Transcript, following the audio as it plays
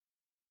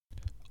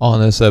On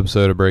this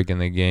episode of Breaking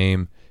the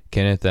Game,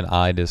 Kenneth and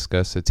I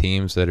discuss the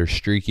teams that are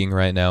streaking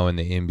right now in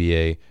the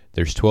NBA.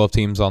 There's 12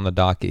 teams on the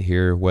docket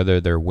here. Whether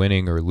they're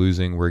winning or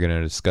losing, we're going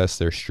to discuss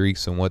their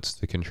streaks and what's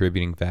the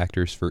contributing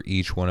factors for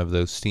each one of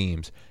those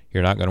teams.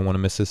 You're not going to want to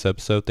miss this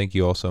episode. Thank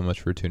you all so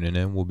much for tuning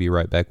in. We'll be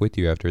right back with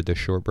you after this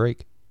short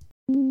break.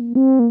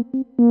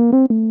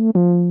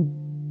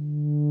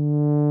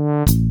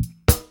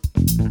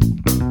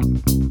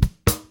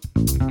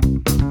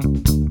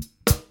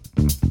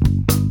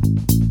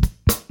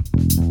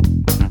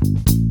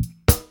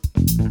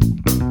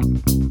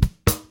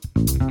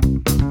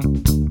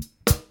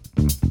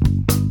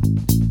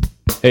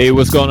 Hey,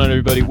 what's going on,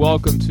 everybody?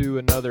 Welcome to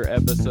another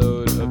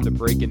episode of the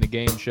Breaking the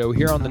Game show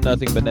here on the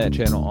Nothing But Net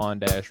channel on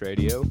Dash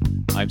Radio.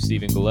 I'm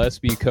Stephen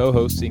Gillespie,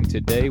 co-hosting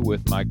today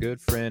with my good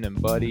friend and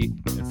buddy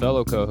and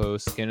fellow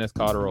co-host, Kenneth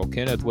Cotterill.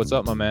 Kenneth, what's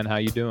up, my man? How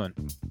you doing?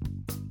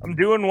 I'm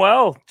doing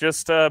well.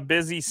 Just a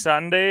busy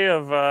Sunday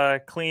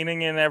of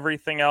cleaning and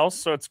everything else,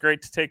 so it's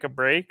great to take a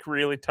break,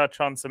 really touch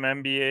on some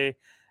NBA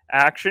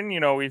action.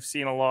 You know, we've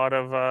seen a lot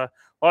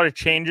of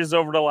changes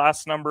over the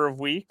last number of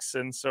weeks,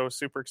 and so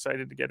super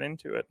excited to get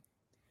into it.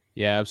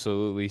 Yeah,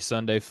 absolutely.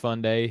 Sunday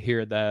fun day here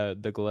at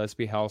the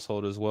Gillespie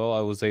household as well. I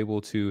was able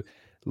to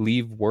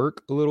leave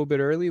work a little bit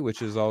early,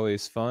 which is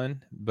always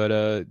fun.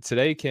 But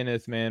today,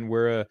 Kenneth, man,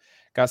 we're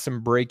got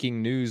some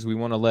breaking news. We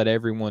want to let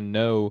everyone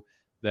know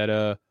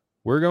that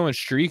we're going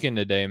streaking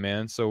today,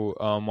 man. So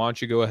why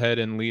don't you go ahead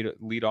and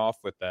lead off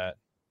with that?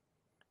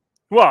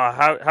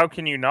 Well, how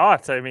can you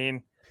not? I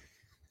mean,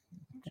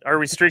 are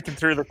we streaking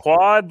through the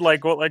quad?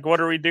 Like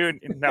what are we doing?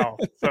 No.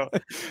 So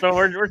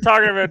we're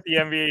talking about the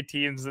NBA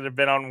teams that have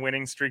been on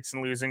winning streaks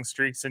and losing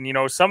streaks. And, you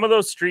know, some of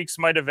those streaks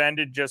might have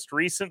ended just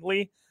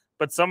recently,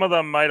 but some of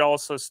them might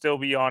also still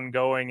be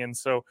ongoing. And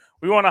so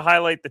we want to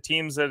highlight the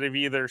teams that have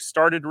either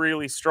started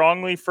really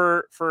strongly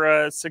for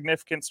a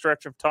significant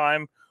stretch of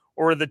time,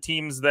 or the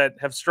teams that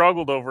have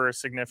struggled over a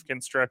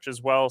significant stretch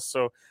as well.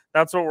 So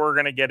that's what we're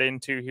going to get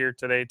into here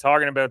today,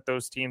 talking about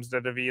those teams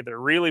that have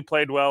either really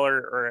played well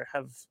or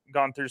have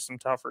gone through some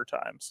tougher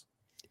times.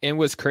 And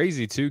what's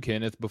crazy too,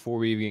 Kenneth, before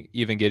we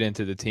even get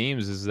into the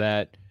teams, is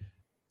that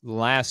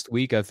last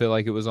week I feel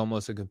like it was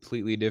almost a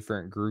completely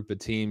different group of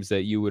teams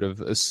that you would have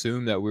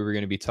assumed that we were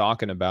going to be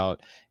talking about.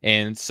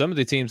 And some of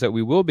the teams that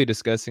we will be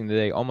discussing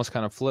today almost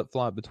kind of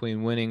flip-flop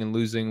between winning and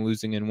losing,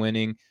 losing and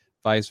winning,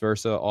 vice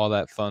versa, all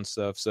that fun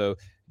stuff. So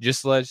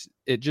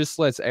it just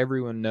lets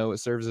everyone know, it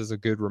serves as a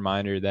good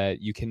reminder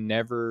that you can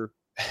never,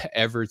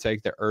 ever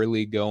take the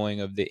early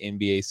going of the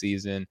NBA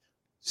season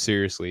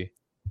seriously.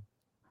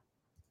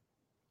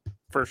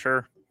 For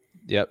sure.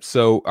 Yep.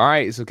 So, all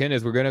right. So,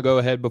 Kenneth, we're going to go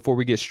ahead before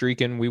we get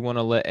streaking. We want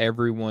to let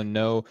everyone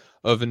know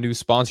of a new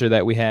sponsor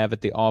that we have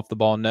at the Off the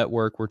Ball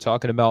Network. We're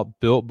talking about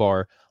Built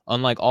Bar.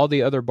 Unlike all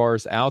the other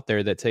bars out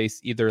there that taste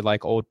either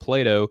like old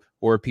Play-Doh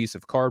or a piece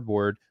of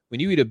cardboard, when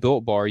you eat a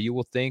Built Bar, you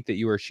will think that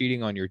you are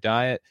cheating on your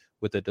diet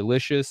with a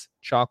delicious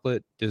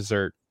chocolate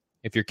dessert.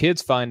 If your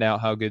kids find out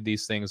how good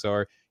these things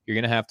are, you're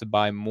going to have to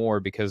buy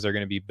more because they're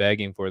going to be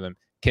begging for them.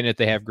 Kenneth,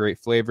 they have great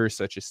flavors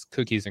such as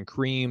cookies and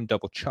cream,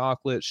 double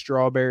chocolate,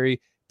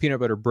 strawberry, peanut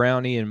butter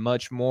brownie, and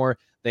much more.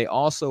 They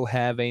also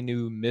have a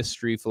new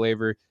mystery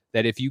flavor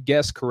that if you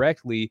guess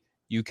correctly,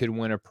 you could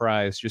win a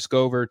prize. Just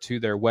go over to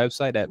their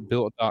website at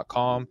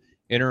built.com,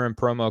 enter in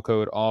promo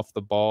code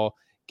OFFTHEBALL,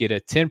 get a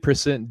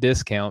 10%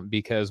 discount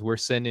because we're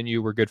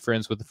good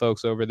friends with the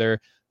folks over there.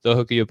 They'll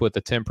hook you up with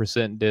a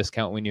 10%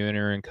 discount when you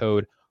enter in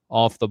code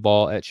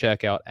OFFTHEBALL at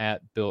checkout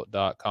at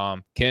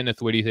built.com.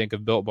 Kenneth, what do you think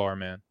of Built Bar,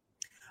 man?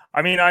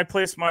 I mean, I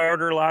placed my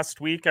order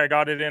last week. I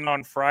got it in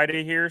on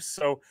Friday here.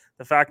 So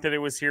the fact that it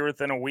was here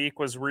within a week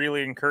was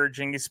really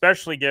encouraging,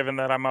 especially given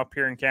that I'm up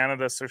here in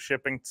Canada. So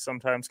shipping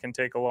sometimes can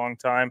take a long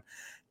time.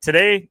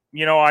 Today,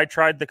 you know, I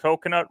tried the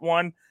coconut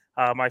one.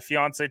 My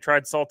fiance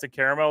tried salted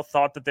caramel,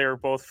 thought that they were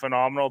both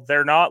phenomenal.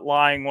 They're not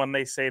lying when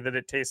they say that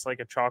it tastes like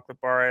a chocolate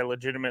bar. I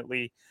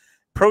legitimately,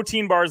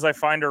 protein bars I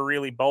find are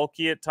really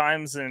bulky at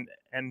times, and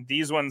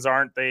these ones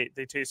aren't. They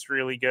taste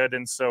really good.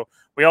 And so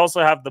we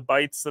also have the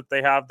bites that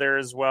they have there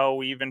as well.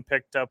 We even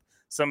picked up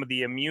some of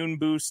the immune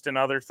boost and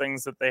other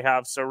things that they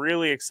have. So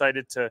really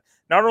excited to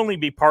not only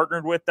be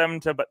partnered with them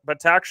but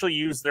to actually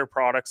use their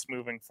products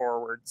moving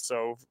forward.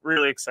 So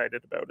really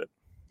excited about it.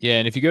 Yeah,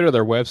 and if you go to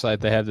their website,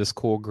 they have this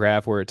cool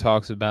graph where it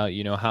talks about,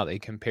 you know, how they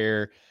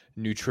compare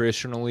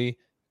nutritionally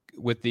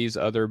with these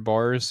other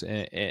bars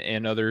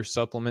and other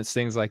supplements,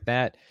 things like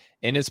that.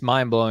 And it's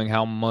mind-blowing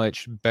how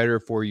much better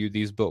for you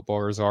these Built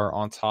Bars are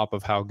on top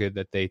of how good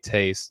that they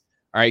taste.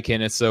 All right,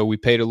 Kenneth, so we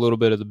paid a little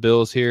bit of the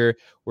bills here.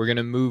 We're going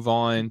to move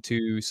on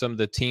to some of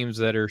the teams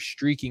that are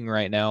streaking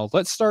right now.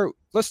 Let's start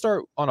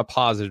on a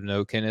positive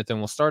note, Kenneth, and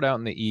we'll start out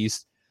in the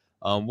East.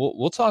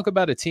 We'll talk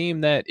about a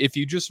team that if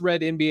you just read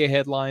NBA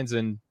headlines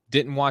and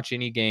didn't watch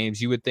any games,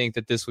 you would think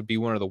that this would be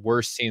one of the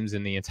worst teams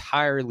in the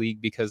entire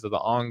league because of the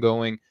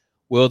ongoing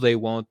will they,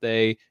 won't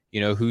they, you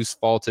know, whose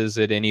fault is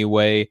it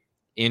anyway,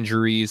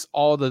 injuries,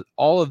 all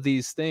of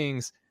these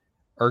things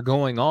are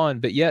going on.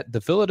 But yet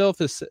the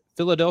Philadelphia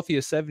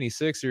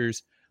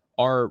 76ers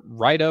are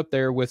right up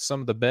there with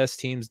some of the best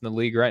teams in the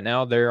league right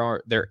now.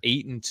 They're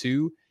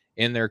 8-2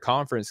 in their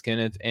conference,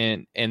 Kenneth,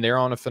 and they're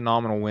on a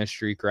phenomenal win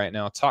streak right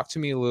now. Talk to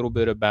me a little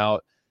bit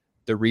about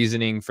the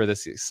reasoning for the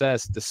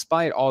success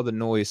despite all the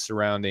noise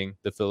surrounding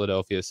the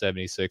Philadelphia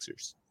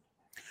 76ers.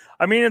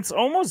 I mean, it's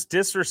almost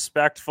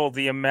disrespectful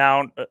the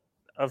amount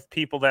of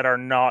people that are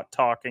not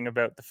talking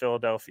about the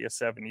Philadelphia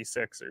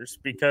 76ers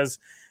because,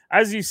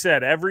 as you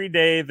said, every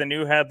day the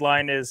new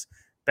headline is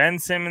Ben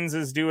Simmons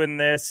is doing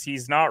this.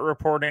 He's not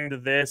reporting to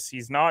this.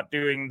 He's not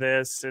doing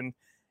this. And,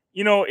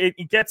 you know,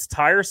 it gets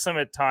tiresome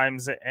at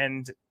times.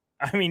 And,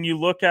 I mean, you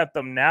look at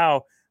them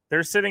now,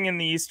 they're sitting in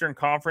the Eastern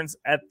Conference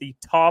at the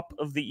top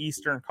of the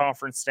Eastern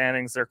Conference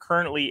standings. They're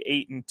currently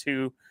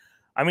 8-2.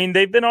 I mean,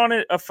 they've been on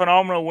a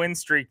phenomenal win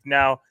streak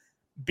now.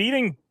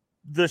 Beating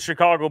the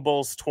Chicago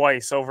Bulls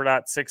twice over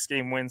that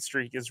 6-game win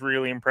streak is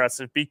really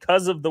impressive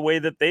because of the way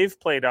that they've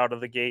played out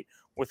of the gate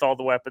with all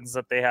the weapons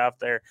that they have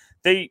there.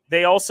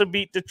 They also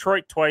beat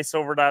Detroit twice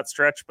over that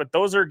stretch, but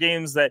those are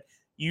games that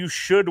you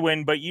should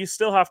win, but you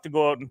still have to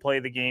go out and play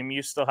the game.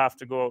 You still have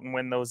to go out and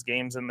win those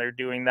games, and they're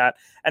doing that.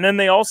 And then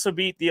they also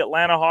beat the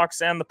Atlanta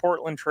Hawks and the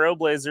Portland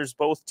Trailblazers,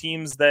 both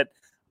teams that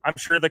I'm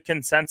sure the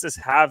consensus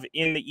have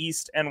in the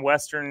East and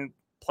Western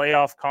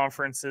playoff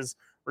conferences,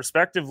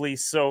 respectively.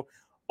 So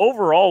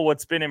overall,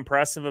 what's been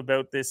impressive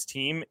about this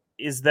team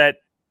is that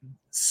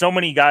so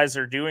many guys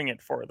are doing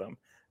it for them.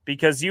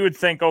 Because you would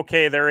think,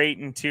 okay, they're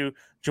 8-2.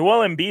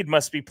 Joel Embiid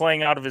must be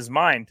playing out of his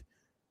mind.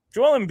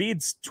 Joel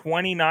Embiid's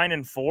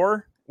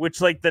 29-4, which,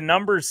 like, the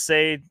numbers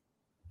say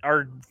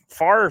are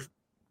far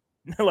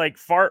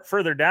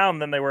further down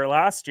than they were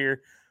last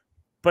year.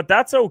 But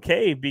that's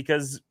okay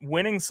because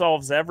winning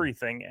solves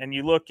everything. And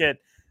you look at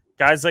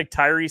guys like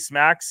Tyrese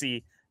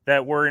Maxey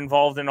that were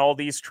involved in all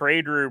these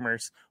trade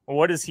rumors. Well,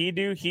 what does he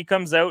do? He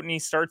comes out and he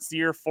starts the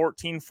year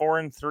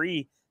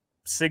 14-4-3,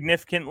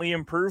 significantly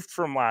improved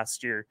from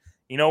last year.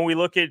 You know, we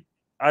look at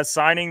a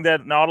signing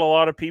that not a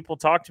lot of people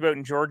talked about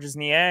in Georges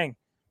Niang,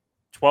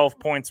 12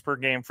 points per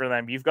game for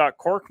them. You've got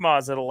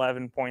Korkmaz at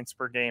 11 points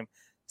per game.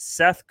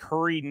 Seth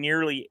Curry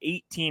nearly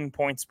 18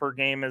 points per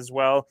game as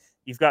well.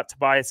 You've got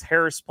Tobias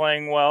Harris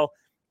playing well.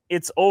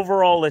 It's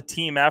overall a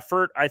team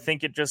effort. I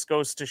think it just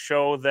goes to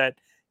show that,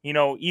 you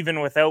know,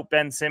 even without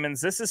Ben Simmons,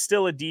 this is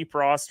still a deep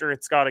roster.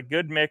 It's got a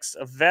good mix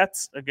of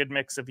vets, a good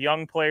mix of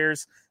young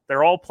players.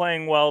 They're all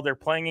playing well. They're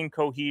playing in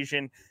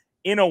cohesion.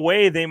 In a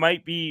way, they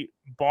might be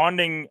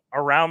bonding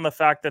around the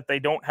fact that they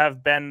don't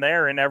have Ben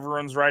there and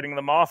everyone's writing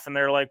them off. And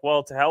they're like,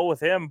 well, to hell with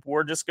him.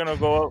 We're just going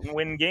to go out and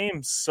win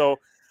games. So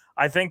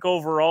I think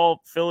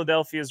overall,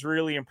 Philadelphia has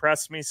really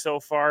impressed me so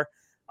far.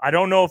 I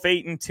don't know if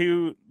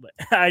 8-2,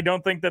 I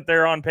don't think that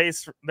they're on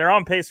pace. They're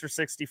on pace for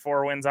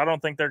 64 wins. I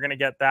don't think they're going to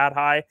get that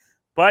high,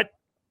 but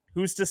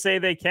who's to say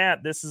they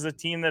can't? This is a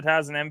team that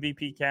has an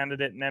MVP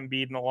candidate and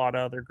Embiid and a lot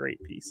of other great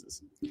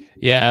pieces.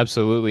 Yeah,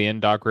 absolutely. And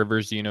Doc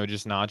Rivers, you know,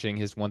 just notching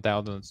his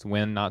 1,000th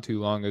win not too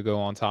long ago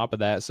on top of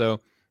that.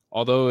 So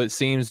although it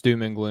seems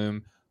doom and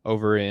gloom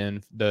over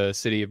in the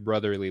city of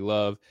brotherly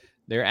love,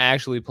 they're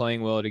actually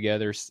playing well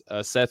together.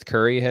 Seth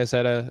Curry has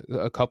had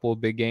a couple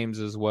of big games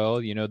as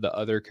well. You know, the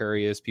other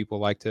Curry, as people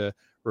like to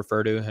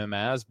refer to him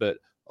as. But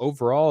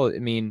overall, I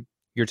mean,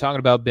 you're talking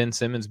about Ben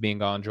Simmons being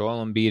gone.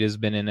 Joel Embiid has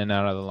been in and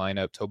out of the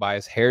lineup.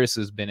 Tobias Harris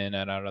has been in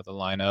and out of the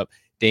lineup.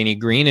 Danny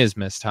Green has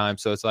missed time.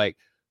 So it's like,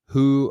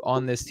 who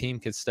on this team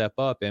could step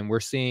up? And we're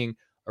seeing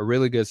a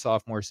really good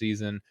sophomore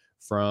season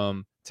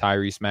from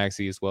Tyrese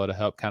Maxey as well to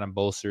help kind of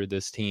bolster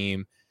this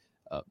team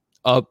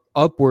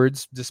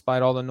upwards,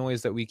 despite all the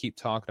noise that we keep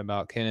talking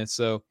about, Kenneth.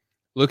 So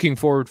looking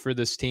forward for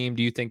this team,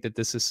 do you think that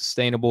this is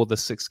sustainable, the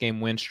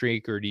 6-game win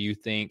streak, or do you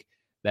think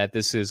that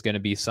this is going to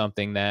be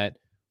something that,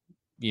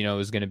 you know,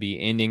 is going to be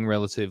ending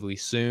relatively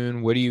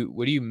soon? What do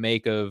you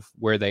make of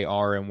where they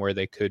are and where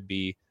they could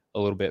be a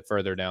little bit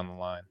further down the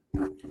line?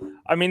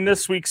 I mean,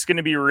 this week's going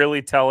to be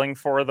really telling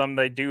for them.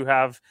 They do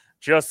have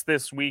just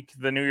this week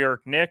the New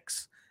York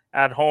Knicks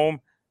at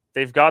home.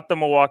 They've got the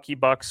Milwaukee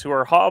Bucks, who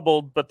are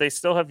hobbled, but they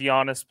still have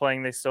Giannis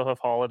playing. They still have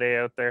Holiday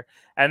out there.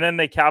 And then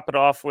they cap it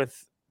off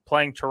with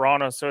playing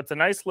Toronto. So it's a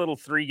nice little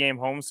 3-game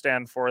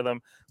homestand for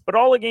them, but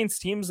all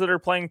against teams that are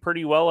playing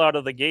pretty well out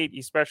of the gate,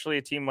 especially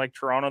a team like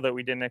Toronto that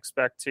we didn't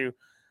expect to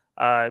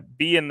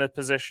be in the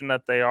position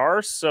that they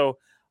are. So,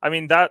 I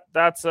mean,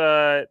 that's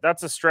a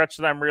stretch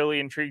that I'm really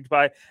intrigued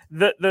by.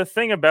 The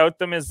thing about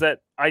them is that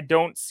I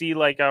don't see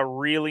like a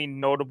really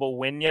notable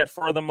win yet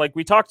for them. Like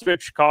we talked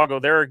about Chicago,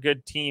 they're a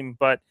good team,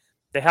 but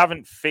they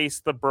haven't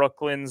faced the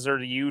Brooklyns or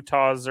the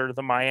Utahs or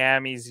the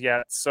Miamis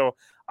yet. So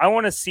I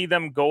want to see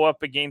them go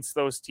up against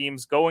those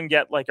teams, go and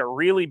get like a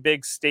really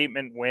big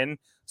statement win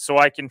so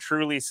I can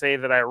truly say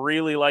that I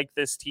really like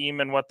this team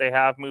and what they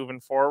have moving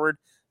forward,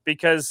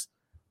 because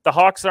the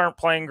Hawks aren't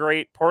playing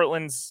great.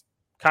 Portland's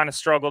kind of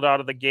struggled out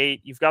of the gate.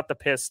 You've got the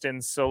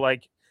Pistons. So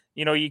like,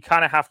 you know, you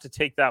kind of have to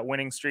take that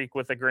winning streak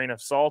with a grain of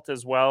salt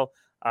as well.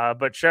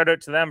 But shout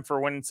out to them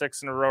for winning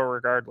 6 in a row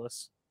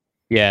regardless.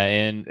 Yeah.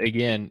 And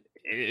again,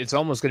 it's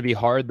almost going to be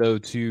hard, though,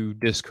 to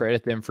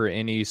discredit them for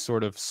any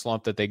sort of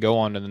slump that they go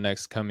on in the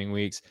next coming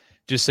weeks,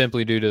 just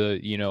simply due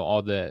to,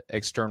 all the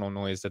external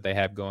noise that they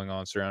have going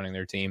on surrounding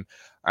their team.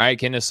 All right,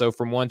 Kenneth. So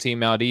from one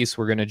team out east,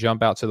 we're going to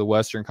jump out to the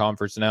Western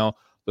Conference now.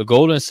 The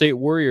Golden State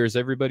Warriors,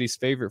 everybody's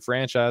favorite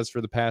franchise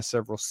for the past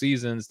several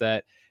seasons,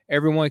 that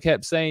everyone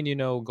kept saying,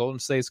 Golden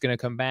State's going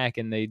to come back,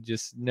 and they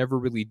just never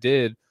really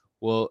did.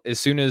 Well, as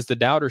soon as the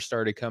doubters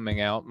started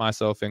coming out,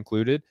 myself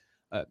included,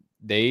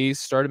 they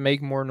started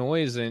making more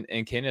noise.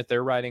 And Kenneth,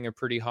 they're riding a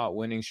pretty hot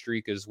winning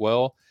streak as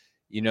well.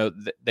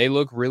 They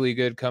look really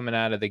good coming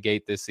out of the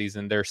gate this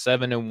season. They're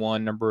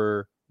 7-1,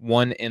 number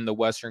one in the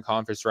Western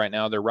Conference right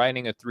now. They're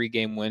riding a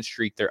 3-game win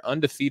streak. They're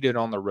undefeated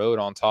on the road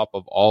on top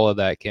of all of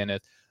that,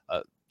 Kenneth.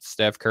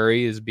 Steph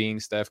Curry is being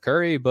Steph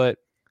Curry, but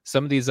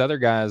some of these other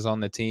guys on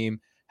the team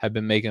have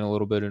been making a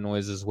little bit of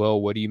noise as well.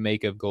 What do you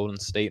make of Golden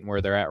State and where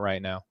they're at right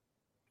now?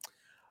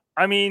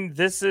 I mean,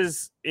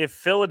 if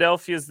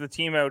Philadelphia is the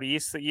team out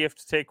east that you have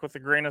to take with a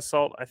grain of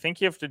salt, I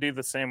think you have to do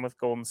the same with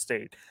Golden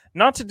State.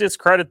 Not to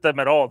discredit them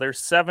at all. They're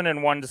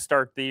 7-1 to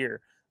start the year.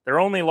 Their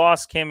only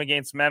loss came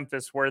against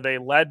Memphis, where they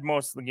led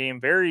most of the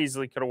game, very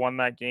easily could have won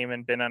that game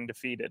and been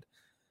undefeated.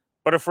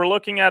 But if we're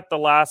looking at the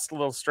last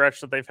little stretch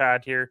that they've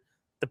had here,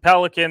 the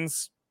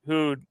Pelicans,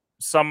 who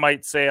some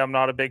might say I'm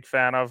not a big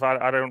fan of,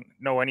 I don't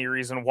know any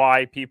reason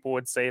why people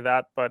would say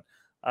that, but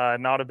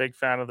not a big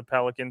fan of the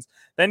Pelicans.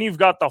 Then you've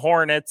got the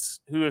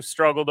Hornets, who have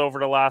struggled over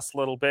the last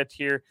little bit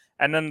here,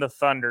 and then the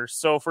Thunder.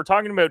 So if we're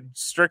talking about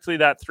strictly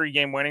that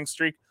 3-game winning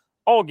streak,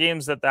 all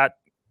games that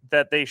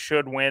they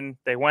should win,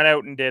 they went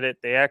out and did it.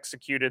 They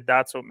executed.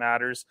 That's what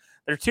matters.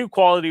 Their 2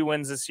 quality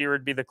wins this year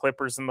would be the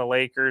Clippers and the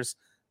Lakers.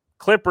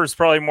 Clippers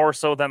probably more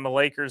so than the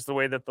Lakers, the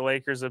way that the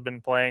Lakers have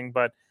been playing,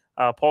 but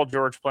Paul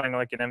George playing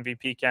like an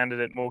MVP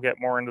candidate, and we'll get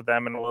more into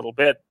them in a little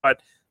bit. But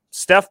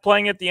Steph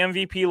playing at the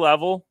MVP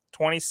level,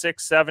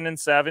 26, 7 and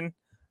 7.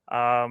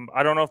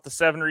 I don't know if the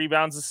 7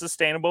 rebounds is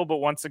sustainable, but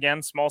once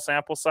again, small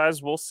sample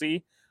size, we'll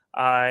see.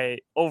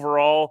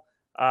 Overall,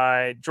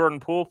 Jordan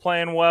Poole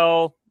playing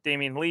well,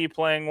 Damian Lee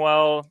playing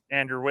well,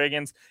 Andrew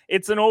Wiggins.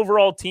 It's an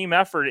overall team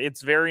effort.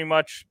 It's very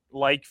much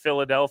like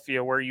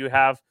Philadelphia, where you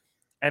have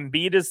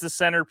Embiid as the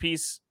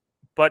centerpiece,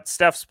 but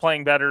Steph's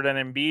playing better than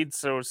Embiid,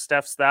 so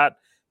Steph's that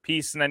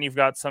piece, and then you've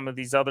got some of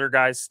these other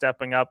guys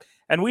stepping up.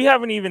 And we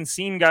haven't even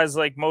seen guys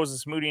like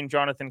Moses Moody and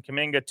Jonathan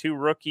Kuminga, 2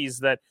 rookies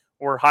that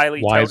were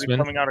highly touted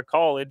coming out of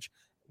college.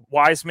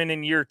 Wiseman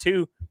in year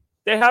 2.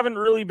 They haven't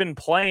really been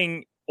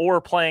playing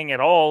or playing at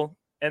all.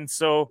 And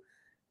so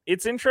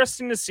it's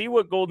interesting to see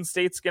what Golden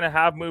State's going to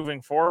have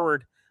moving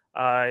forward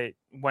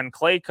when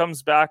Clay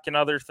comes back and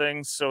other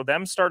things. So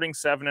them starting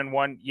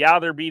 7-1, yeah,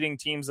 they're beating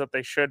teams that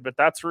they should, but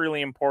that's really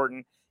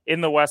important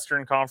in the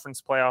Western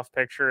Conference playoff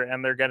picture,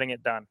 and they're getting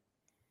it done.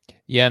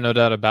 Yeah, no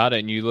doubt about it.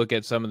 And you look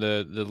at some of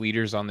the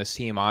leaders on this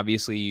team,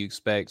 obviously you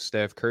expect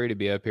Steph Curry to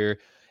be up here.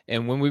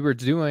 And when we were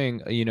doing,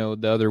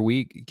 the other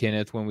week,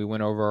 Kenneth, when we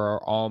went over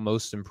our all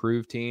most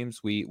improved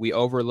teams, we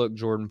overlooked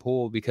Jordan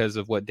Poole because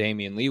of what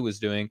Damian Lee was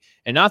doing.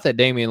 And not that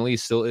Damian Lee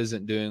still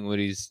isn't doing what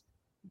he's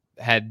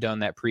had done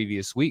that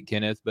previous week,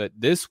 Kenneth, but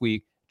this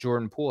week,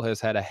 Jordan Poole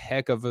has had a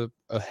heck of a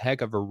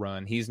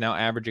run. He's now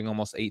averaging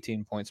almost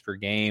 18 points per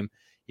game,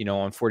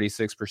 on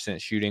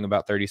 46% shooting,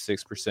 about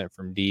 36%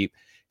 from deep,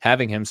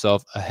 having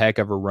himself a heck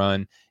of a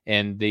run.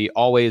 And the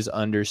always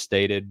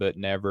understated but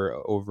never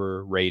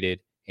overrated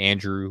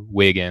Andrew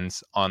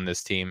Wiggins on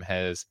this team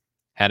has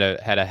had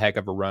a heck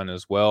of a run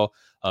as well.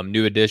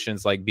 New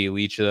additions like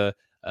Bjelica,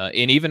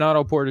 and even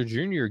Otto Porter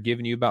Jr.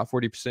 giving you about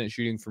 40%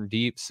 shooting from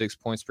deep, 6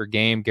 points per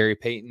game. Gary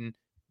Payton,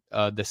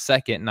 the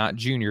second, not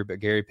junior, but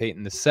Gary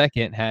Payton the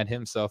second, had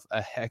himself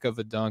a heck of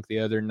a dunk the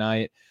other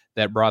night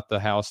that brought the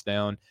house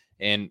down.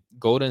 And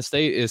Golden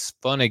State is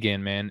fun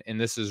again, man. And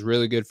this is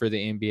really good for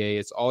the NBA.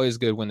 It's always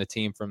good when the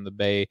team from the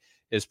Bay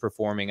is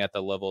performing at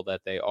the level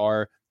that they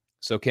are.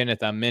 So,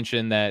 Kenneth, I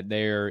mentioned that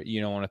they're,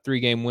 on a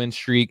 3-game win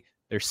streak.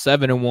 They're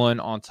 7-1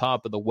 on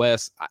top of the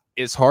West.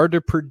 It's hard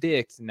to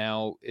predict.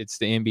 Now, it's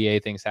the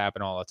NBA. Things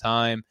happen all the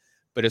time.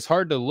 But it's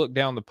hard to look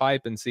down the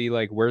pipe and see,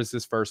 where's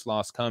this first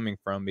loss coming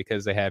from?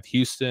 Because they have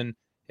Houston,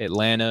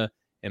 Atlanta,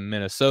 and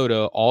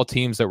Minnesota, all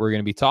teams that we're going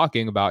to be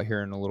talking about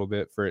here in a little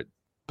bit,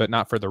 but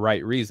not for the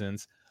right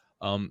reasons.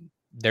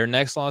 Their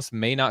next loss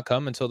may not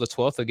come until the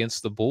 12th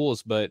against the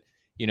Bulls, but,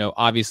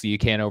 obviously you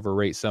can't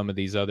overrate some of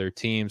these other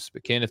teams.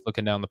 But Kenneth,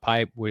 looking down the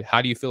pipe,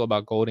 how do you feel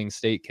about Golden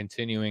State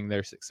continuing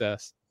their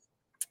success?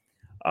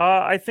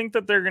 I think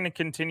that they're going to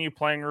continue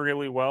playing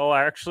really well.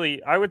 I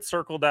would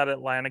circle that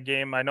Atlanta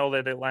game. I know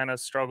that Atlanta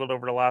struggled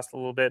over the last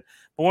little bit,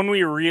 but when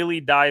we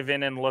really dive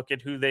in and look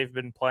at who they've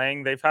been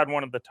playing, they've had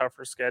one of the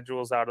tougher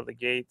schedules out of the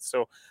gate.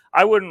 So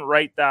I wouldn't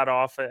write that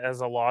off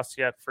as a loss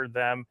yet for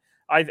them.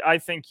 I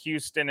think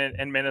Houston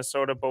and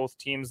Minnesota, both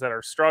teams that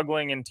are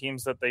struggling and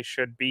teams that they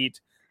should beat.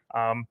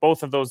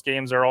 Both of those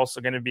games are also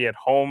going to be at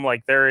home.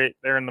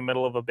 They're in the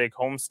middle of a big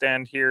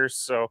homestand here.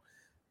 So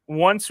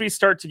once we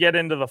start to get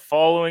into the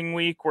following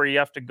week where you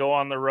have to go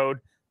on the road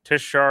to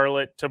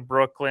Charlotte, to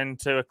Brooklyn,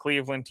 to a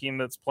Cleveland team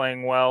that's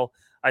playing well,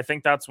 I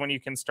think that's when you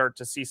can start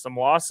to see some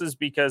losses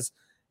because,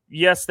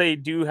 yes, they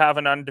do have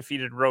an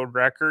undefeated road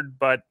record,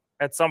 but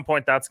at some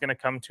point that's going to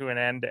come to an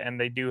end, and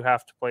they do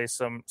have to play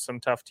some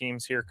tough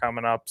teams here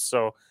coming up.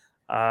 So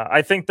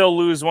I think they'll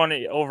lose one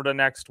over the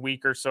next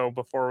week or so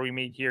before we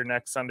meet here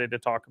next Sunday to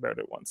talk about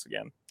it once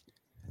again.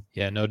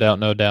 Yeah, no doubt,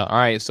 no doubt. All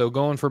right, so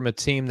going from a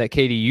team that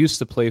Katie used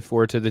to play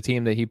for to the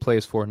team that he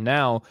plays for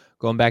now,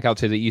 going back out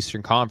to the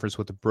Eastern Conference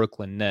with the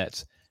Brooklyn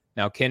Nets.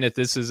 Now, Kenneth,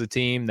 this is a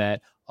team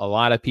that a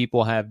lot of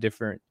people have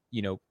different,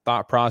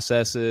 thought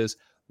processes,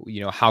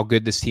 how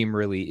good this team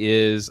really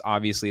is.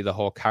 Obviously, the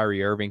whole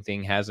Kyrie Irving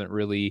thing hasn't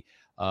really,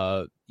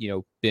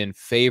 been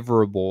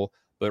favorable.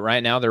 But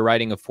right now they're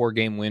riding a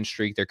 4-game win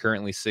streak. They're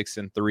currently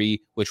 6-3,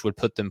 which would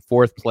put them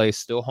 4th place,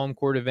 still home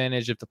court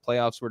advantage if the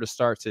playoffs were to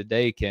start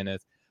today,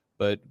 Kenneth.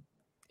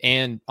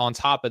 And on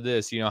top of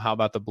this, how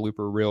about the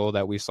blooper reel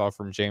that we saw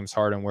from James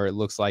Harden, where it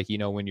looks like,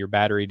 when your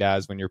battery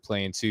dies when you're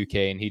playing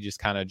 2K and he just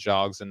kind of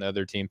jogs and the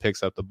other team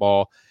picks up the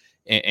ball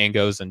and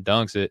goes and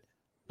dunks it.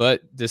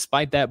 But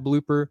despite that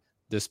blooper,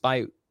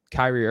 despite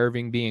Kyrie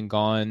Irving being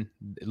gone,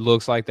 it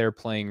looks like they're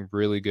playing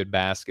really good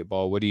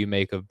basketball. What do you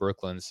make of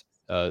Brooklyn's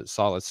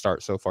solid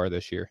start so far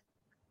this year?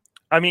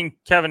 I mean,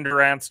 Kevin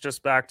Durant's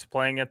just back to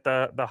playing at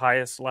the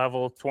highest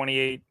level,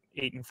 28,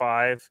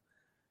 8-5.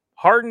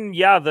 Harden,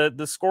 yeah,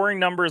 the scoring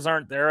numbers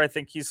aren't there. I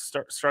think he's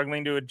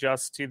struggling to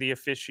adjust to the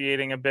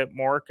officiating a bit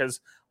more because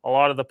a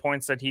lot of the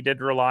points that he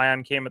did rely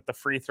on came at the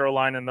free throw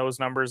line, and those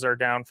numbers are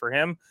down for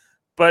him.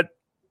 But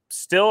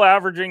still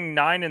averaging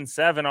 9 and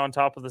 7 on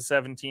top of the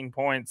 17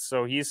 points.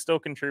 So he's still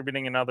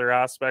contributing in other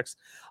aspects.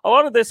 A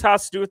lot of this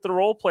has to do with the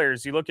role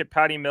players. You look at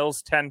Patty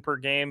Mills, 10 per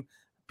game.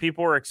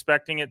 People are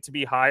expecting it to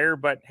be higher,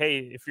 but hey,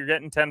 if you're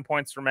getting 10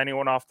 points from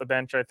anyone off the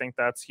bench, I think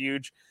that's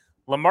huge.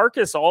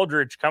 LaMarcus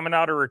Aldridge coming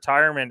out of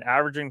retirement,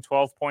 averaging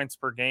 12 points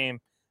per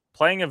game,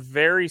 playing a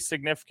very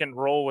significant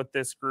role with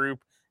this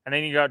group. And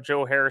then you got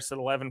Joe Harris at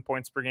 11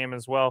 points per game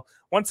as well.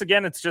 Once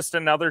again, it's just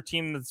another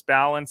team that's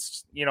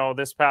balanced.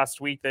 This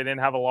past week, they didn't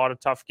have a lot of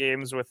tough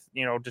games with,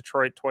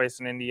 Detroit twice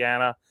and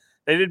Indiana.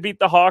 They did beat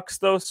the Hawks,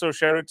 though, so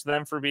shout out to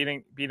them for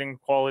beating a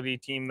quality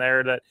team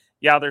there that,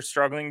 yeah, they're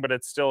struggling, but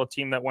it's still a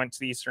team that went to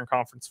the Eastern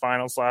Conference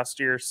Finals last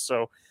year.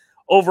 So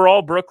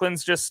overall,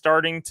 Brooklyn's just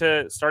starting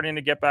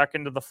to get back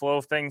into the flow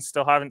of things.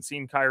 Still haven't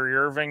seen Kyrie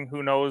Irving.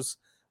 Who knows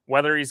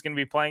whether he's going to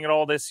be playing at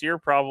all this year?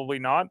 Probably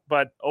not.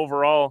 But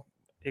overall,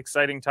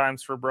 exciting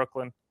times for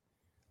Brooklyn.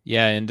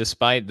 Yeah, and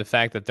despite the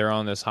fact that they're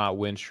on this hot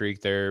win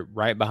streak, they're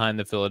right behind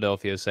the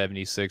Philadelphia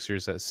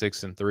 76ers at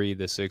 6-3.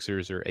 The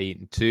Sixers are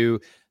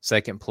 8-2,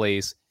 second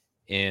place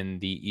in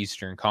the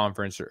Eastern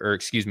Conference, or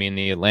excuse me, in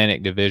the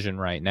Atlantic Division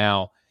right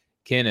now.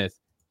 Kenneth,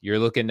 you're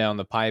looking down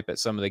the pipe at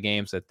some of the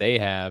games that they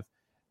have.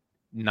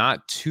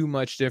 Not too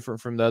much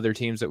different from the other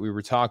teams that we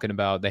were talking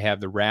about. They have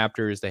the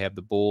Raptors, they have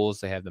the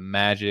Bulls, they have the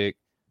Magic,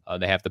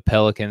 they have the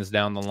Pelicans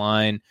down the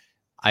line.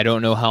 I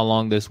don't know how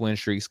long this win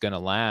streak's going to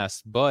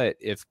last, but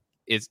if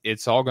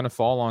it's all going to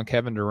fall on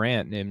Kevin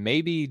Durant, and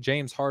maybe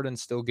James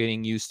Harden's still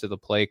getting used to the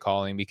play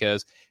calling,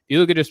 because if you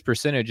look at his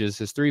percentages,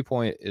 his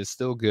 3-point is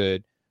still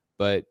good,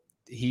 but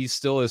he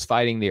still is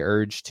fighting the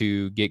urge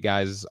to get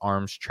guys'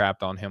 arms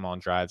trapped on him on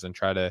drives and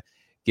try to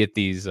get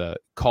these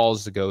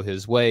calls to go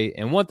his way.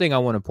 And one thing I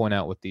want to point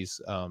out with these,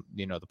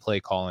 the play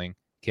calling,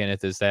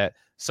 Kenneth, is that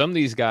some of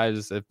these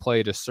guys have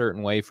played a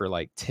certain way for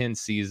like 10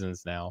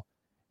 seasons now.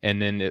 And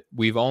then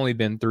we've only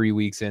been 3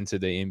 weeks into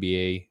the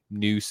NBA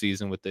new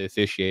season with the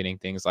officiating,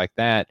 things like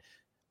that.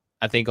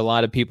 I think a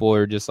lot of people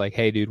are just like,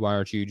 hey, dude, why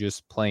aren't you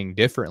just playing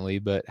differently?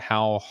 But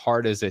how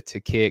hard is it to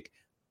kick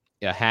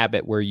a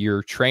habit where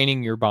you're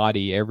training your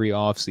body every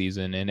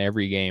offseason and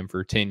every game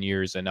for 10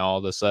 years, and all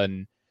of a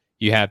sudden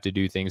you have to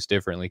do things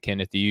differently?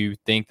 Kenneth, do you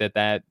think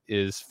that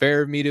is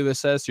fair of me to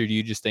assess, or do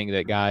you just think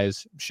that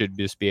guys should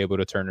just be able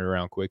to turn it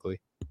around quickly?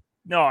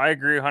 No, I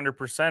agree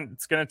 100%.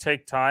 It's going to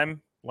take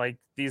time. Like,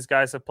 these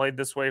guys have played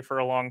this way for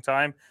a long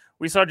time.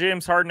 We saw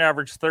James Harden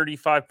average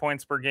 35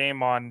 points per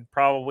game on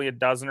probably a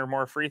dozen or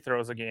more free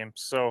throws a game.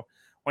 So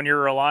when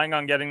you're relying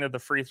on getting to the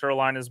free throw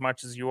line as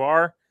much as you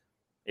are,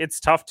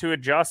 it's tough to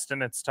adjust,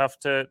 and it's tough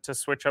to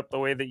switch up the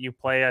way that you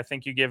play. I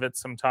think you give it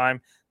some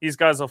time. These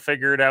guys will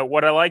figure it out.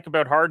 What I like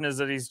about Harden is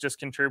that he's just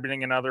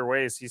contributing in other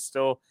ways. He's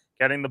still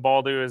getting the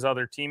ball to his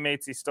other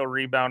teammates. He's still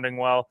rebounding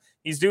well.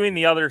 He's doing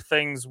the other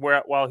things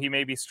while he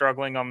may be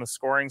struggling on the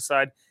scoring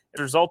side.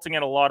 It's resulting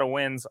in a lot of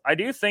wins. I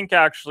do think,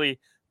 actually,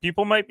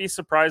 people might be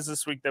surprised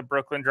this week that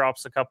Brooklyn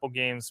drops a couple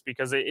games,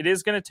 because it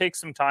is going to take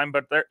some time,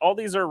 but all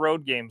these are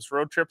road games.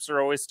 Road trips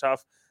are always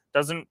tough.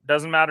 Doesn't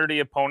matter the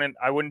opponent.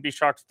 I wouldn't be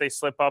shocked if they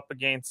slip up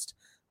against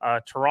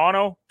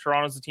Toronto.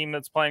 Toronto's a team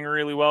that's playing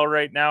really well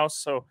right now,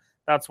 so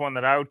that's one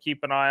that I would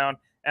keep an eye on.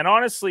 And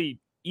honestly,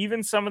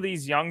 even some of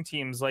these young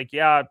teams, like,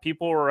 yeah,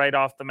 people were right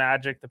off the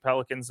Magic, the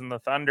Pelicans, and the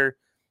Thunder.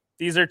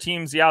 These are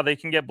teams, yeah, they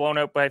can get blown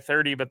out by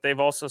 30, but they've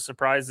also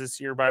surprised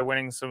this year by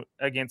winning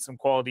against some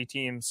quality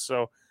teams.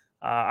 So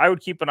I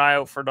would keep an eye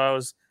out for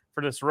those.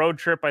 For this road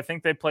trip, I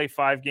think they play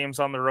 5 games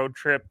on the road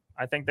trip.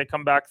 I think they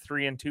come back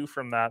 3-2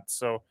 from that.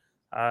 So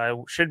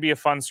should be a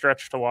fun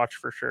stretch to watch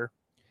for sure.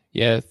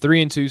 Yeah,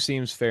 3-2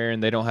 seems fair,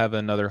 and they don't have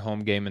another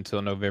home game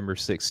until November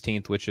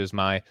 16th, which is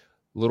my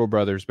little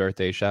brother's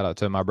birthday. Shout out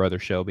to my brother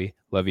Shelby.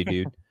 Love you,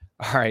 dude.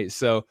 All right,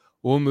 so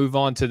we'll move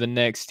on to the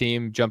next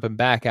team, jumping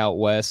back out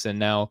west, and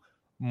now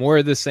more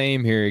of the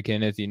same here,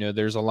 Kenneth.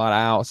 There's a lot of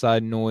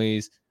outside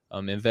noise,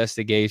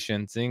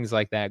 investigations, things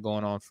like that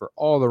going on for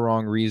all the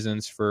wrong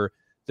reasons for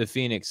the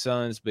Phoenix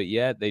Suns, but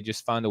yet they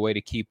just find a way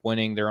to keep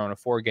winning. They're on a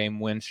 4-game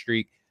win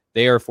streak.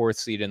 They are 4th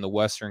seed in the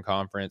Western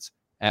Conference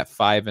at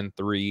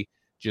 5-3,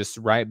 just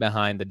right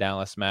behind the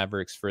Dallas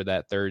Mavericks for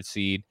that 3rd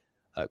seed.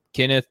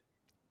 Kenneth,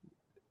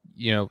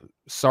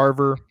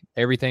 Sarver,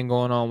 everything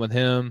going on with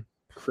him.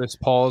 Chris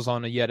Paul's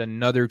on yet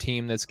another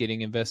team that's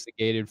getting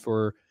investigated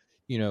for,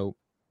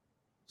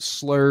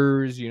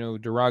 slurs,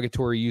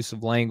 derogatory use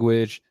of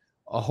language,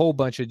 a whole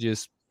bunch of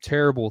just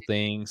terrible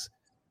things.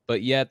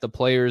 But yet the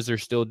players are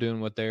still doing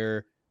what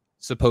they're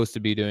supposed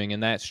to be doing,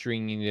 and that's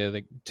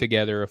stringing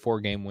together a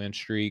 4-game win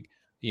streak.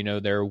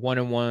 They're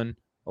 1-1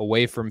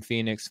 away from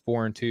Phoenix,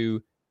 4-2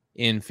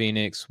 in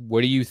Phoenix.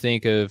 What do you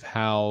think of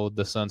how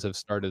the Suns have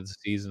started the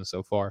season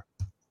so far?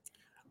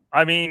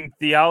 I mean,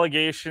 the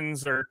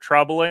allegations are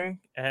troubling,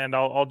 and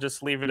I'll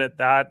just leave it at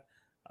that.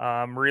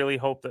 Really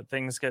hope that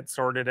things get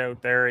sorted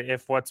out there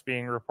if what's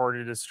being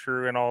reported is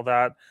true and all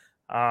that.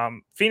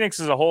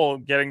 Phoenix as a whole,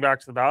 getting back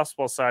to the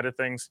basketball side of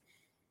things,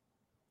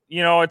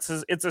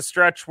 it's a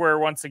stretch where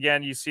once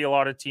again you see a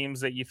lot of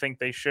teams that you think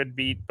they should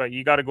beat, but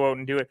you got to go out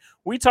and do it.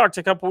 We talked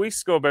a couple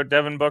weeks ago about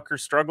Devin Booker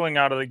struggling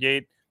out of the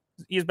gate.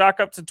 He's back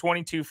up to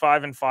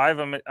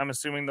 22-5-5. I'm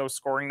assuming those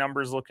scoring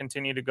numbers will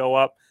continue to go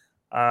up.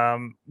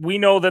 We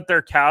know that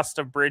their cast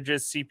of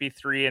Bridges,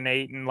 CP3, and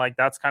Ayton, like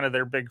that's kind of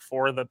their big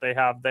 4 that they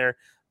have there.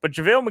 But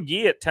JaVale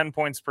McGee at 10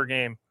 points per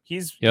game,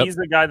 he's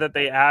the guy that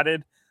they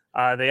added.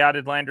 They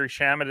added Landry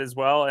Shamet as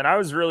well, and I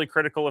was really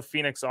critical of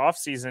Phoenix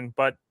offseason,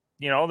 but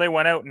they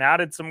went out and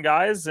added some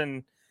guys,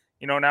 and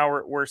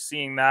now we're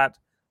seeing that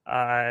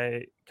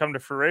come to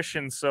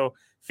fruition. So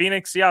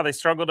Phoenix, they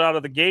struggled out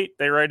of the gate.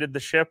 They righted the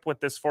ship with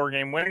this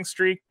 4-game winning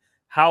streak.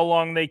 How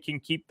long they can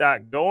keep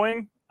that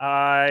going,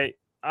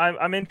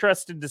 I'm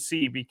interested to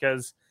see,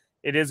 because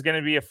it is going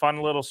to be a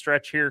fun little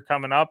stretch here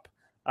coming up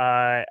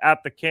at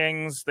the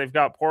Kings. They've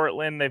got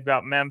Portland, they've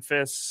got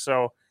Memphis.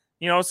 So,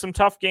 some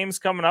tough games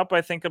coming up.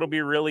 I think it'll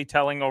be really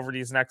telling over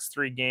these next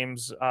 3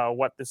 games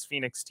what this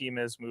Phoenix team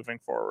is moving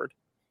forward.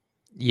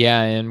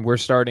 Yeah, and we're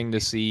starting to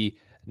see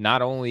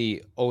not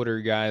only older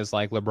guys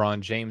like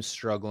LeBron James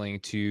struggling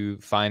to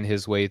find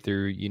his way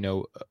through,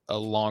 a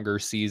longer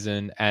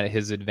season at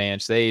his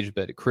advanced age,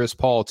 but Chris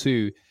Paul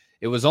too.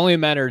 It was only a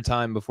matter of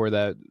time before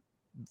the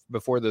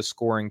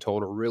scoring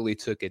total really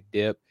took a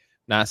dip.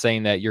 Not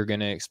saying that you're going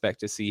to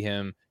expect to see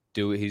him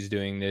do what he's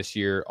doing this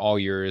year all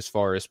year as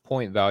far as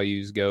point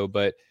values go,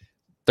 but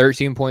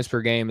 13 points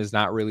per game is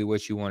not really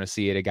what you want to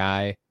see at a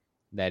guy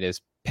that is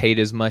paid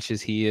as much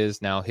as he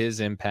is. Now his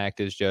impact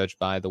is judged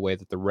by the way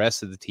that the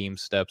rest of the team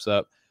steps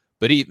up.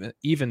 But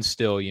even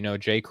still,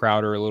 Jay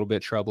Crowder, a little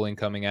bit troubling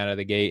coming out of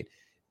the gate.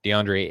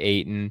 DeAndre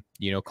Ayton,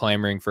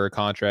 clamoring for a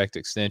contract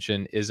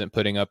extension, isn't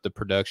putting up the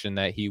production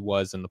that he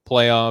was in the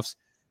playoffs.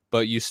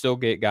 But you still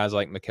get guys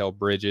like Mikal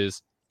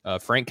Bridges,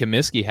 Frank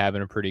Kaminsky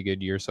having a pretty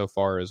good year so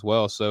far as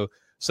well. So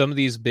some of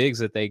these bigs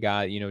that they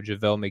got, JaVale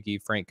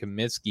McGee, Frank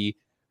Kaminsky,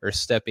 are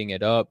stepping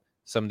it up.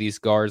 Some of these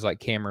guards like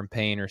Cameron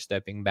Payne are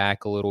stepping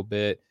back a little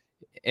bit.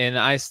 And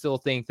I still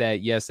think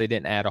that, yes, they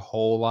didn't add a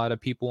whole lot of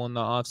people in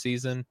the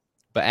offseason,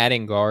 but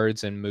adding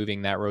guards and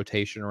moving that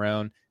rotation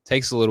around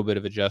takes a little bit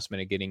of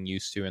adjustment of getting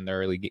used to in the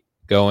early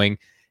going.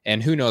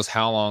 And who knows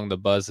how long the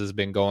buzz has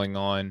been going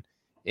on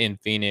in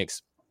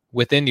Phoenix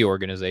within the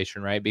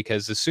organization, right?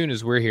 Because as soon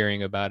as we're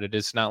hearing about it,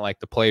 it's not like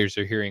the players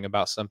are hearing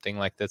about something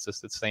like this at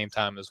the same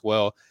time as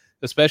well,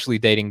 especially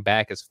dating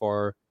back as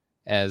far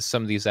as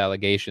some of these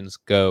allegations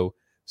go.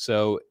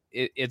 So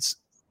it's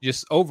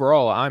just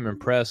overall, I'm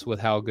impressed with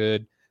how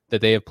good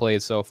that they have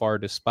played so far,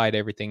 despite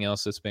everything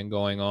else that's been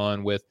going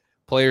on with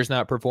players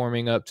not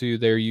performing up to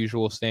their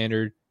usual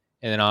standard.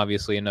 And then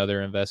obviously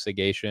another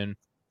investigation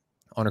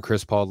on a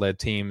Chris Paul-led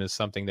team is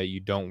something that you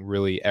don't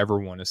really ever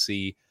want to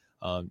see.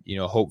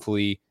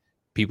 Hopefully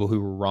people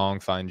who were wrong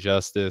find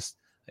justice,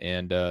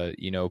 and,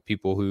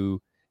 people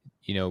who,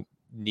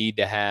 need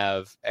to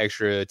have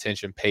extra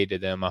attention paid to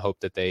them. I hope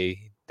that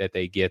they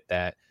get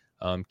that.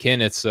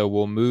 Kenneth, so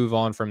we'll move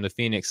on from the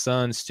Phoenix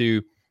Suns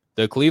to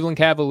the Cleveland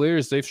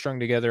Cavaliers. They've strung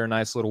together a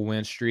nice little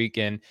win streak,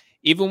 and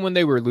even when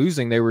they were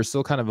losing, they were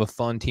still kind of a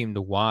fun team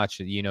to watch.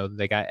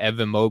 They got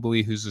Evan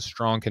Mobley, who's a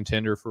strong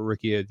contender for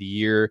Rookie of the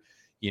Year.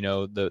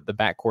 The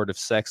backcourt of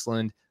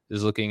Sexland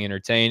is looking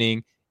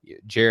entertaining.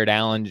 Jared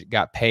Allen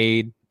got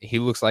paid. He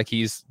looks like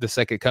he's the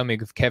second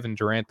coming of Kevin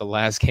Durant. The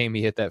last game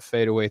he hit that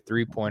fadeaway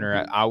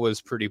three-pointer. I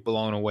was pretty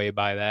blown away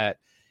by that.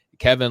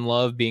 Kevin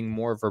Love being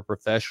more of a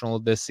professional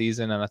this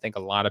season, and I think a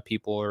lot of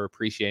people are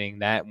appreciating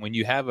that. When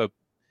you have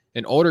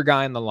an older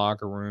guy in the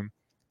locker room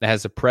that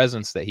has a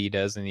presence that he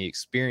does and the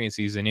experience,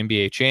 he's an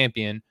NBA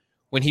champion,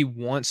 when he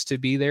wants to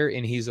be there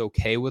and he's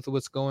okay with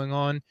what's going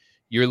on,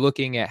 you're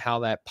looking at how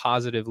that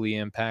positively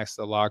impacts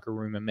the locker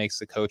room and makes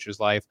the coach's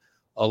life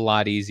a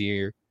lot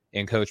easier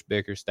in Coach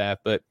Bickerstaff.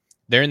 But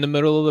they're in the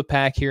middle of the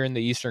pack here in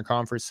the Eastern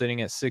Conference,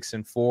 sitting at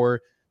 6-4,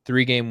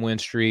 3-game win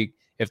streak.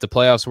 If the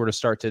playoffs were to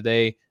start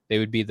today, they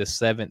would be the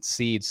 7th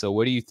seed. So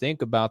what do you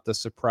think about the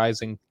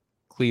surprising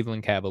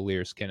Cleveland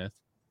Cavaliers, Kenneth?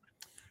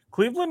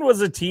 Cleveland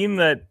was a team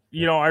that,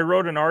 I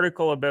wrote an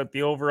article about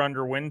the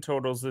over-under win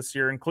totals this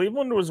year, and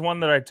Cleveland was one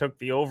that I took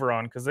the over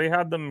on because they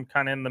had them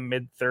kind of in the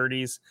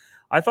mid-30s.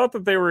 I thought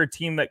that they were a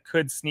team that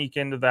could sneak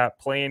into that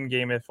play-in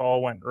game if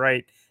all went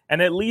right,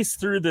 and at least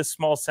through this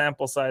small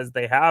sample size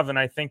they have, and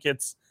I think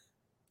it's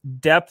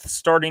depth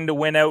starting to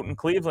win out in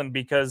Cleveland,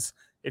 because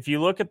if you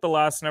look at the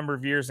last number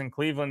of years in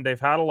Cleveland, they've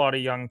had a lot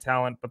of young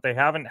talent, but they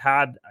haven't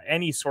had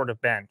any sort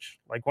of bench.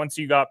 Like once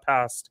you got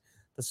past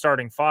the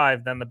starting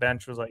five, then the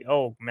bench was like,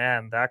 oh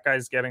man, that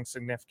guy's getting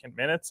significant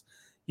minutes.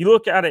 You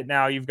look at it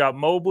now, you've got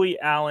Mobley,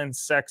 Allen,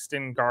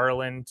 Sexton,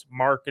 Garland,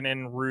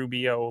 Markkanen,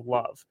 Rubio,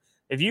 Love.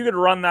 If you could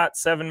run that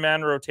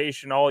 7-man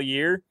rotation all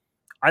year,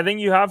 I think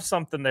you have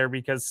something there,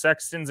 because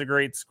Sexton's a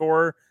great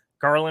scorer.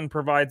 Garland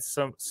provides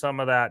some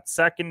of that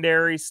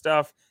secondary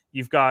stuff.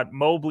 You've got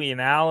Mobley and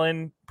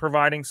Allen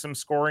providing some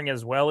scoring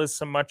as well as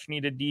some much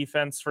needed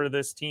defense for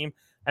this team.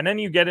 And then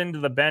you get into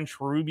the bench.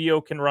 Rubio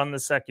can run the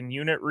second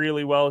unit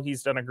really well.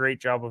 He's done a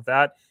great job of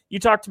that. You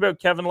talked about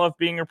Kevin Love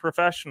being a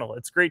professional.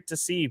 It's great to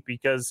see,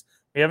 because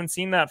we haven't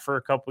seen that for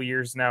a couple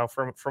years now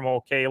from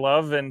old K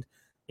Love. And,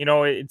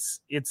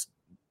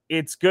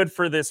 it's good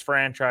for this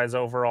franchise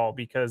overall,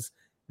 because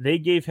they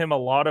gave him a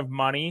lot of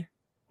money,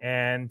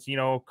 and,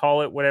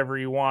 call it whatever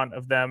you want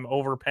of them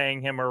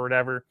overpaying him or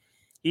whatever.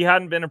 He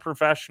hadn't been a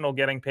professional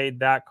getting paid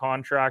that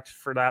contract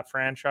for that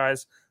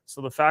franchise.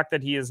 So the fact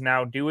that he is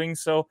now doing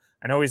so,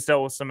 I know he's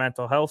dealt with some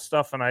mental health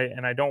stuff, and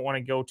I don't want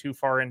to go too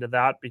far into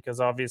that, because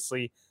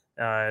obviously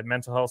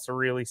mental health is a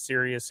really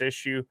serious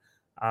issue.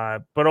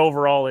 But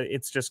overall,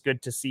 it's just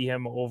good to see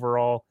him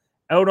overall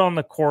out on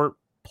the court,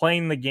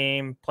 playing the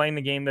game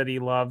that he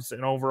loves,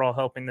 and overall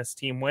helping this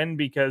team win.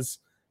 Because,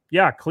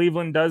 yeah,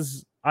 Cleveland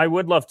does. I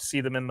would love to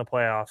see them in the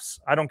playoffs.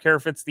 I don't care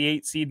if it's the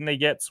 8th seed and they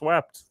get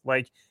swept.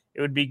 Like,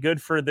 it would be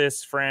good for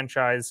this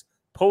franchise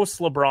post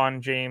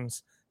LeBron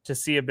James to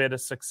see a bit of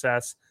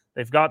success.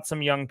 They've got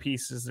some young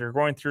pieces. They're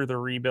going through the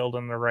rebuild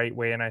in the right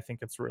way, and I think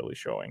it's really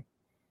showing.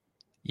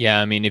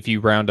 Yeah, I mean, if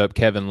you round up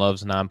Kevin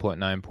Love's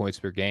 9.9 points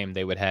per game,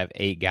 they would have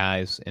 8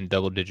 guys in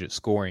double-digit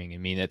scoring. I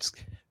mean, it's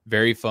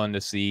very fun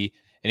to see.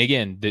 And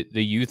again,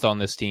 the youth on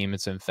this team,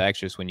 it's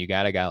infectious. When you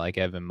got a guy like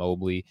Evan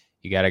Mobley,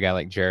 you got a guy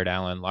like Jared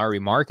Allen, Lauri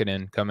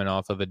Markkanen coming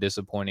off of a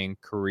disappointing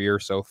career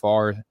so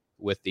far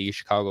with the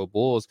Chicago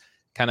Bulls,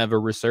 kind of a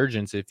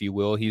resurgence, if you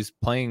will. He's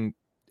playing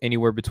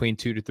anywhere between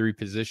 2 to 3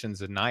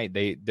 positions a night.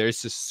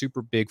 There's this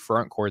super big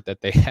front court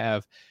that they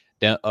have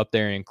up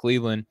there in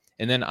Cleveland.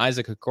 And then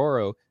Isaac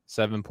Okoro,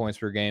 7 points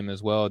per game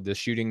as well. The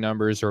shooting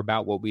numbers are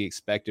about what we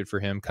expected for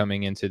him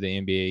coming into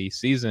the NBA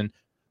season,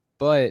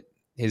 but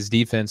his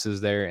defense is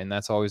there, and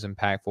that's always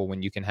impactful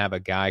when you can have a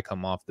guy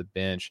come off the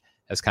bench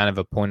as kind of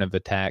a point of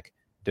attack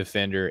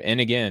defender. And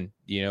again,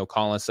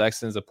 Colin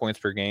Sexton's the points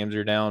per games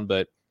are down,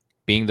 but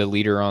being the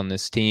leader on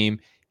this team,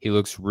 he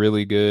looks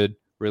really good,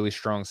 really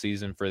strong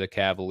season for the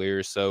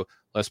Cavaliers. So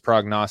let's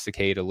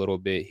prognosticate a little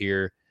bit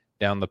here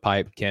down the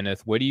pipe,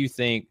 Kenneth. What do you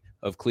think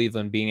of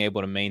Cleveland being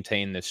able to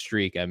maintain this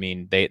streak? I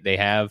mean, they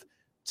have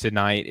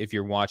tonight, if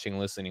you're watching,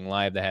 listening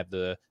live, they have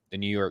the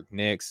New York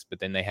Knicks,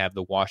 but then they have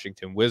the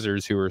Washington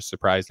Wizards, who are a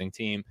surprising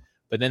team.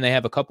 But then they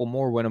have a couple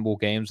more winnable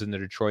games in the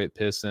Detroit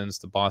Pistons,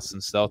 the Boston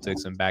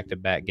Celtics, and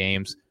back-to-back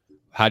games.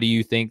 How do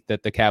you think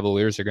that the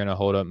Cavaliers are going to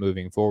hold up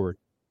moving forward?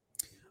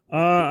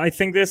 I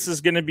think there's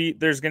going to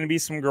be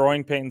some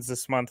growing pains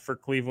this month for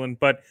Cleveland,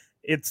 but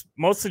it's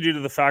mostly due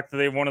to the fact that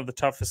they have one of the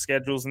toughest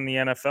schedules in the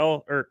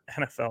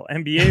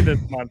NBA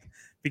this month,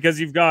 because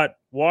you've got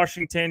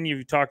Washington,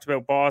 you've talked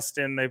about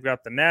Boston, they've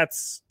got the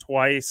Nets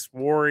twice,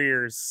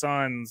 Warriors,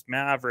 Suns,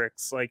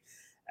 Mavericks. Like,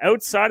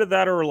 outside of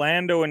that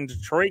Orlando and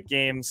Detroit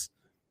games,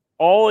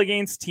 all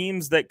against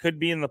teams that could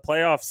be in the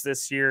playoffs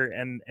this year,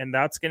 and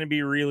that's going to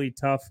be really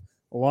tough.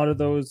 A lot of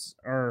those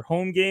are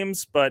home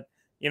games, but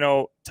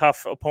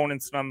tough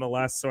opponents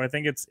nonetheless. So I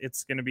think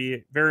it's going to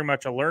be very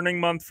much a learning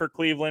month for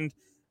Cleveland.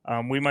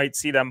 We might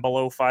see them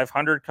below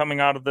 500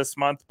 coming out of this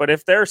month, but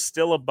if they're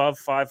still above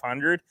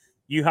 500,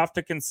 you have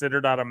to consider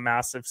that a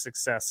massive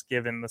success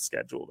given the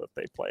schedule that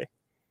they play.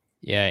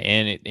 Yeah,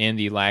 and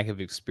the lack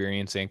of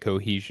experience and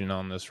cohesion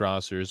on this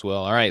roster as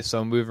well. All right,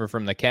 so moving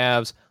from the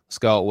Cavs, let's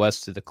go out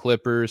west to the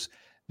Clippers.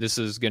 This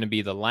is going to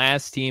be the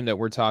last team that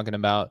we're talking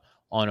about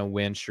on a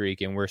win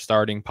streak, and we're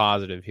starting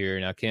positive here.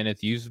 Now,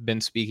 Kenneth, you've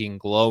been speaking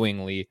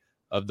glowingly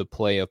of the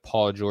play of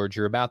Paul George.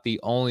 You're about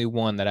the only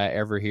one that I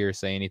ever hear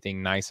say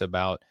anything nice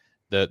about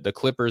the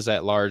Clippers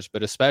at large,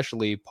 but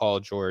especially Paul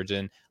George.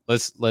 And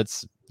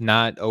let's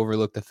not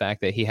overlook the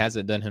fact that he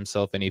hasn't done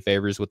himself any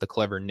favors with the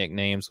clever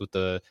nicknames, with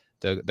the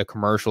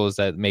commercials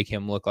that make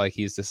him look like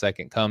he's the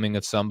second coming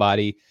of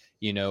somebody.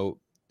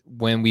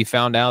 When we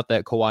found out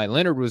that Kawhi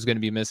Leonard was going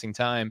to be missing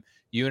time,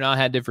 you and I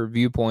had different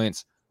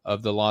viewpoints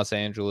of the Los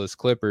Angeles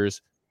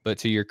Clippers. But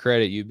to your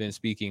credit, you've been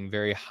speaking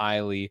very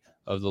highly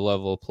of the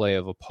level of play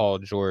of a Paul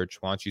George.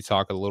 Why don't you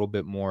talk a little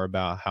bit more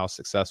about how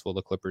successful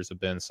the Clippers have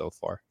been so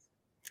far?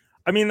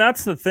 I mean,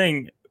 that's the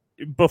thing.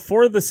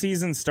 Before the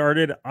season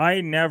started,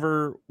 I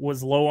never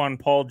was low on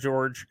Paul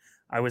George.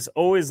 I was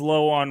always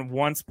low on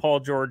once Paul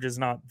George is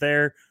not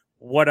there,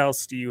 what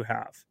else do you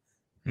have?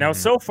 Now,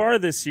 Mm-hmm. so far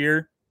this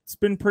year, it's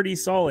been pretty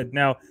solid.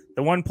 Now,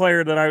 the one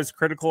player that I was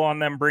critical on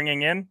them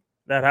bringing in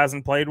that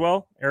hasn't played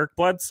well, Eric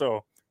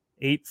Bledsoe,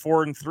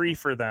 8-4-3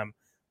 for them.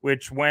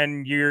 Which,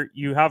 when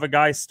you have a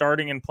guy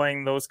starting and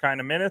playing those kind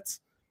of minutes,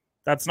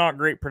 that's not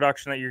great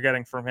production that you're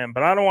getting from him.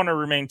 But I don't want to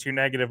remain too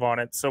negative on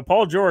it. So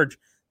Paul George,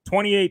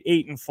 28,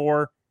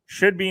 8-4,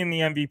 should be in the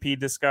MVP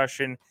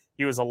discussion.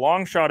 He was a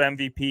long shot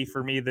MVP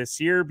for me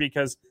this year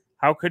because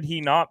how could he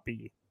not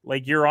be?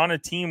 Like, you're on a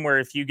team where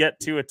if you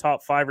get to a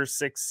top 5 or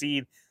 6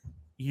 seed,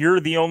 you're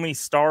the only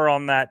star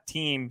on that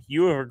team.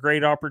 You have a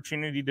great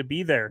opportunity to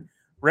be there.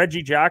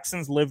 Reggie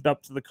Jackson's lived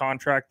up to the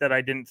contract that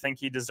I didn't think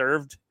he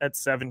deserved at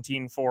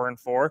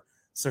 17-4-4.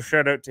 So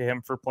shout out to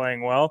him for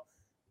playing well.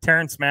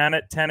 Terrence Mann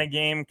at 10 a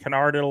game,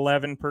 Kennard at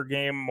 11 per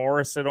game,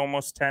 Morris at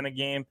almost 10 a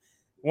game.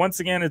 Once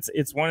again,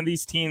 it's one of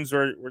these teams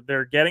where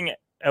they're getting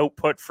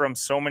output from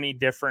so many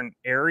different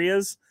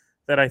areas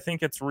that I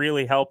think it's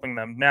really helping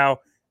them. Now,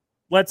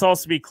 let's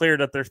also be clear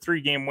that their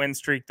 3-game win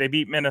streak, they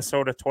beat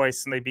Minnesota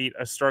twice and they beat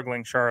a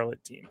struggling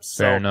Charlotte team.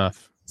 Fair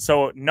enough.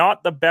 So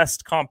not the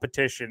best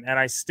competition. And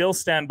I still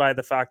stand by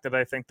the fact that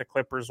I think the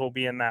Clippers will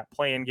be in that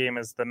play-in game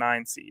as the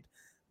 9 seed.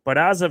 But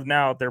as of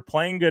now, they're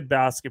playing good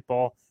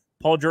basketball.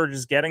 Paul George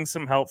is getting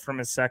some help from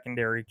his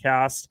secondary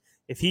cast.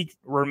 If he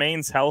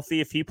remains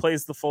healthy, if he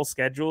plays the full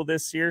schedule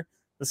this year,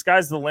 the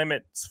sky's the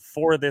limit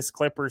for this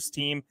Clippers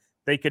team.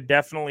 They could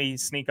definitely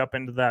sneak up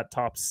into that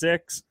top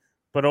 6.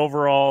 But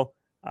overall,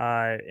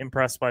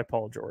 impressed by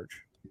Paul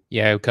George.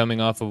 Yeah,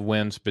 coming off of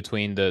wins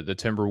between the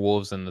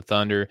Timberwolves and the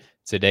Thunder,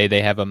 today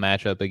they have a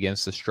matchup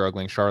against the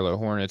struggling Charlotte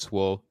Hornets.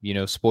 Well,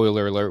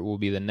 spoiler alert, will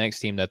be the next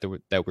team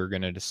that we're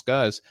going to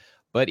discuss.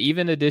 But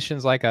even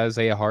additions like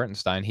Isaiah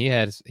Hartenstein, he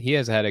has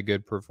had a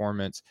good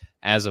performance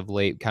as of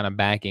late, kind of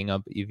backing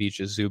up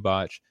Ivica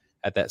Zubac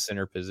at that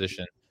center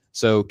position.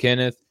 So,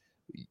 Kenneth,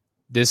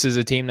 this is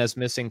a team that's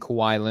missing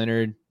Kawhi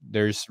Leonard.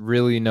 There's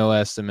really no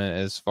estimate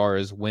as far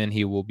as when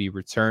he will be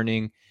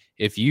returning.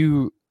 If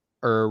you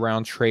are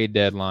around trade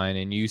deadline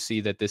and you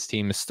see that this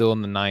team is still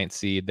in the 9th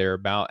seed, they're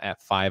about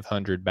at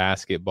 500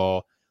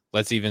 basketball.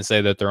 Let's even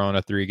say that they're on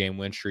a 3-game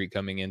win streak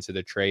coming into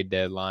the trade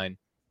deadline.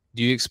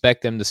 Do you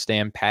expect them to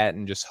stand pat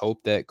and just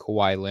hope that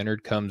Kawhi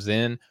Leonard comes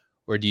in?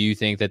 Or do you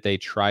think that they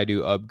try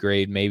to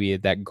upgrade maybe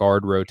that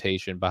guard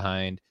rotation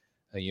behind,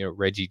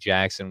 Reggie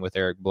Jackson with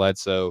Eric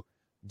Bledsoe?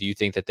 Do you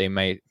think that they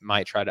might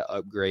try to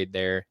upgrade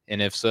there?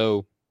 And if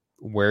so,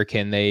 where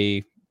can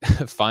they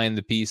find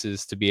the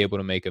pieces to be able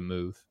to make a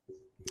move?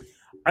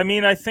 I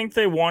mean, I think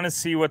they want to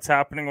see what's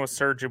happening with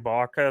Serge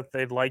Ibaka.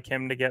 They'd like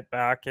him to get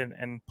back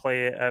and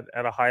play at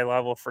a high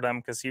level for them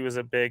because he was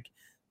a big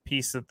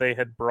piece that they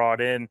had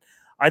brought in.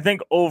 I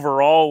think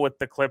overall with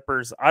the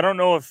Clippers, I don't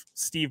know if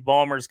Steve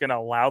Ballmer is going to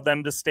allow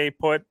them to stay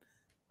put.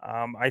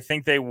 I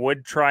think they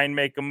would try and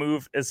make a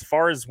move. As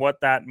far as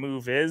what that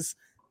move is,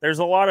 there's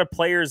a lot of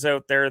players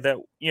out there that,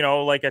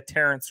 like a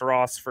Terrence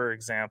Ross, for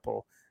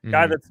example,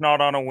 guy that's not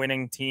on a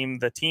winning team.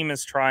 The team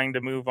is trying to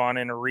move on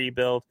in a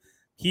rebuild.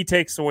 He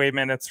takes away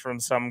minutes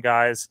from some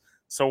guys.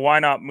 So why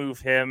not move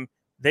him?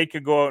 They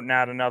could go out and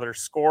add another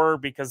scorer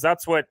because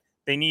that's what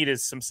they need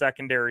is some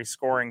secondary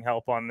scoring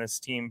help on this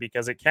team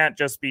because it can't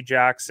just be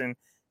Jackson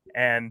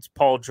and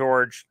Paul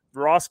George.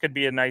 Ross could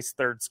be a nice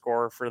third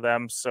scorer for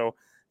them. So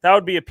that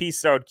would be a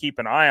piece that I would keep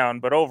an eye on.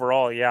 But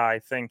overall, yeah, I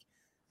think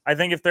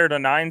if they're the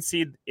 9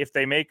 seed, if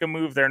they make a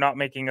move, they're not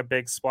making a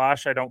big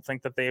splash. I don't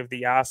think that they have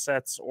the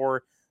assets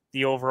or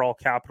the overall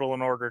capital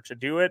in order to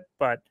do it.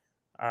 But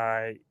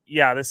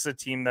this is a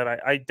team that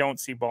I don't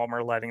see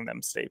Ballmer letting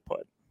them stay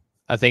put.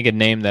 I think a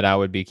name that I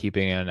would be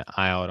keeping an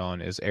eye out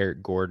on is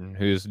Eric Gordon,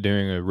 who's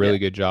doing a really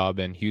good job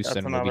in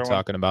Houston. We'll be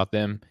talking about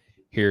them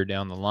here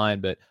down the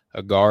line, but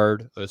a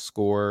guard, a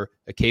scorer,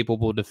 a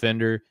capable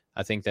defender.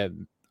 I think that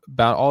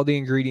about all the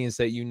ingredients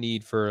that you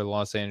need for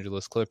Los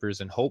Angeles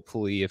Clippers, and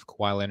hopefully if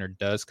Kawhi Leonard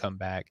does come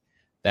back,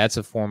 that's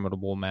a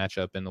formidable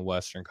matchup in the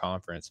Western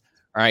Conference.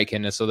 All right,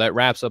 Kenneth, so that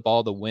wraps up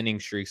all the winning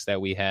streaks that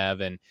we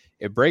have, and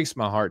it breaks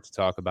my heart to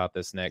talk about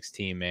this next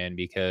team, man,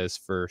 because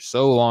for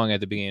so long at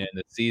the beginning of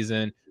the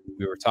season,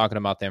 we were talking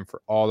about them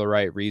for all the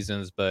right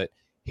reasons, but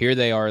here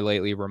they are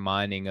lately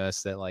reminding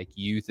us that like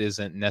youth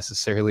isn't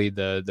necessarily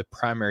the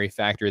primary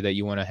factor that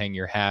you want to hang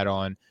your hat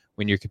on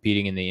when you're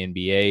competing in the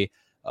NBA.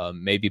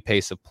 Maybe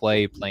pace of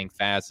play, playing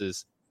fast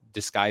is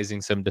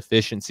disguising some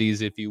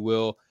deficiencies, if you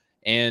will,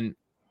 and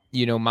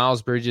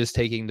Miles Bridges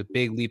taking the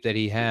big leap that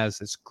he has,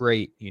 it's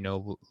great.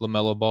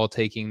 LaMelo Ball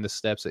taking the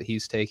steps that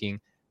he's taking,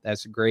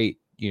 that's great.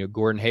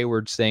 Gordon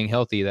Hayward staying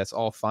healthy, that's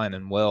all fine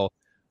and well.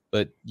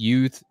 But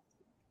youth,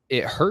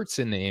 it hurts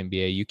in the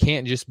NBA. You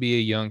can't just be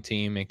a young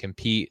team and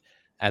compete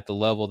at the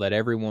level that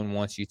everyone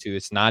wants you to.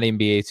 It's not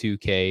NBA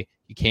 2K.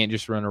 You can't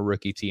just run a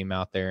rookie team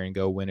out there and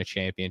go win a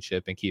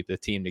championship and keep the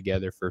team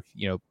together for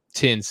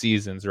 10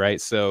 seasons,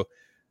 right? So,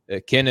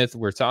 Kenneth,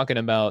 we're talking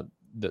about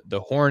the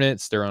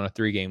Hornets. They're on a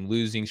 3-game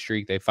losing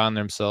streak. They find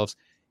themselves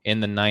in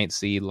the 9th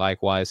seed,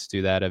 likewise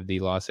to that of the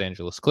Los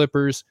Angeles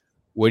Clippers.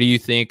 What do you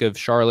think of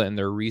Charlotte and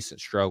their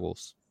recent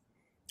struggles?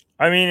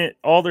 I mean,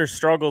 all their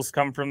struggles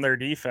come from their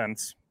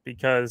defense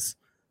because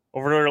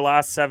over their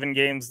last 7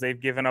 games, they've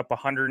given up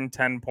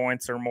 110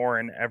 points or more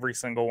in every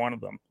single one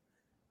of them.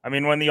 I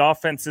mean, when the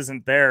offense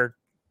isn't there,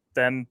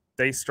 then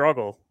they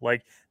struggle.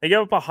 Like, they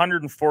give up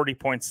 140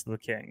 points to the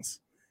Kings.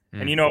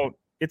 And,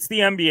 it's the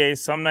NBA.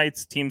 Some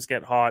nights teams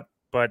get hot,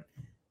 but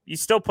you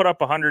still put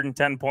up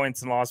 110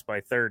 points and lost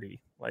by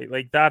 30.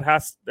 Like there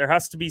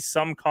has to be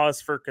some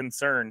cause for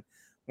concern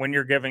when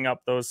you're giving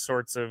up those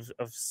sorts of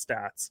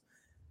stats.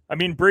 I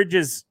mean,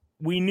 Bridges,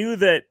 we knew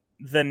that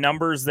the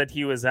numbers that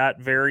he was at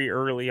very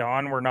early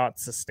on were not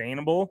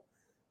sustainable.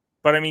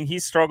 But I mean, he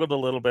struggled a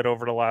little bit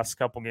over the last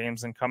couple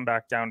games and come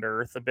back down to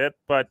earth a bit.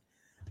 But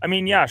I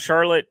mean, yeah,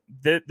 Charlotte,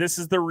 this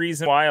is the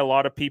reason why a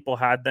lot of people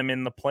had them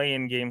in the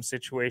play-in game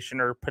situation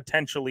or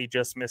potentially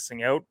just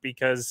missing out,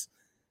 because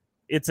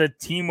it's a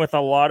team with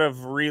a lot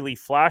of really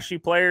flashy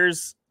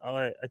players,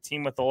 a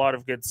team with a lot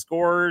of good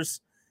scorers,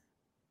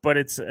 but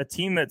it's a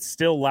team that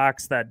still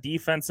lacks that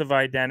defensive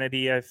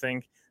identity, I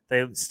think.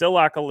 They still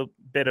lack a little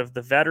bit of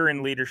the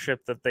veteran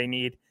leadership that they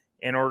need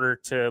in order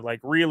to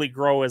really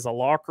grow as a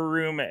locker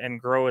room and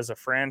grow as a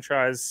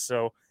franchise.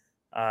 So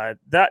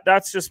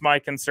that's just my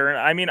concern.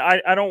 I mean,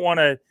 I don't want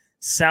to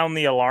sound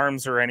the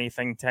alarms or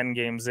anything 10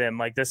 games in.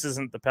 Like, this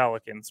isn't the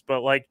Pelicans,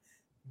 but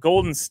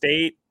Golden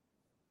State,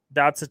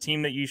 that's a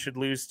team that you should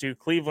lose to.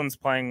 Cleveland's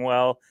playing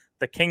well.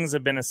 The Kings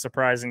have been a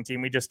surprising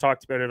team. We just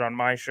talked about it on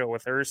my show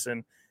with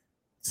Urson.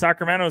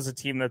 Sacramento is a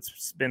team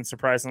that's been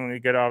surprisingly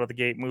good out of the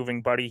gate,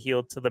 moving Buddy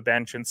Hield to the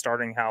bench and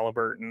starting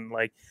Halliburton.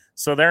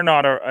 So they're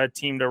not a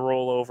team to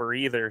roll over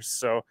either.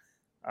 So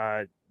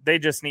they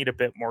just need a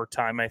bit more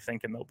time, I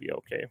think, and they'll be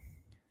okay.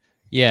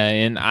 Yeah,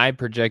 and I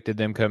projected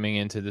them coming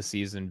into the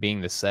season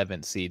being the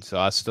 7th seed, so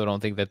I still don't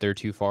think that they're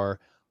too far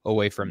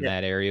away from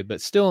that area,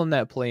 but still in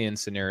that play-in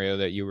scenario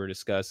that you were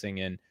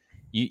discussing. And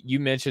you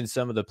mentioned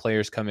some of the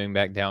players coming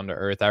back down to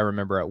earth. I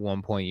remember at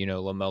one point,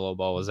 LaMelo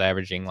Ball was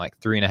averaging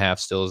 3.5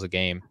 steals a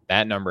game.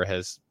 That number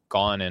has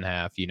gone in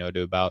half,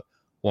 to about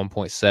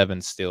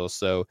 1.7 steals.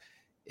 So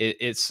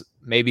it's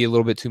maybe a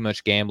little bit too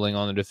much gambling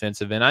on the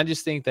defensive end. I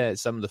just think that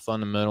some of the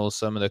fundamentals,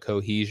 some of the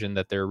cohesion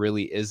that there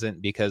really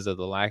isn't because of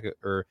the lack of,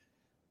 or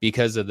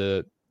because of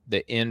the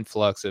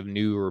influx of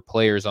newer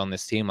players on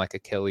this team, like a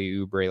Kelly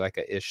Oubre, like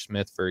a Ish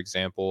Smith, for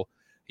example,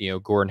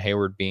 Gordon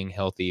Hayward being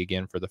healthy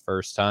again for the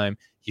first time.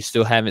 You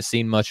still haven't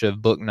seen much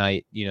of Book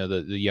Knight,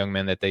 the young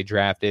man that they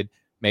drafted.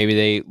 Maybe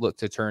they look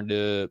to turn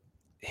to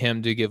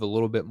him to give a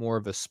little bit more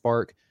of a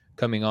spark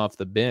coming off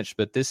the bench.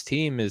 But this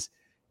team it's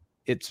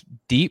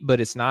deep,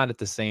 but it's not at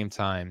the same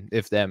time,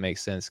 if that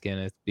makes sense,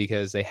 Kenneth,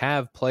 because they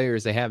have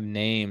players, they have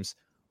names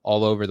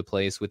all over the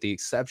place with the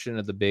exception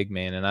of the big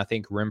man. And I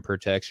think rim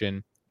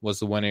protection was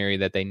the one area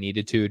that they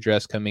needed to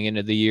address coming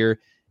into the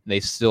year. They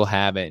still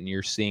haven't, and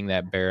you're seeing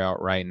that bear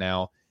out right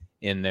now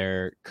in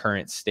their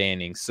current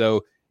standing.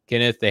 So,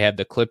 Kenneth, they have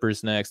the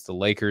Clippers next, the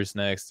Lakers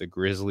next, the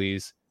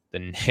Grizzlies, the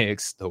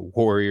Knicks, the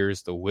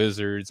Warriors, the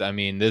Wizards. I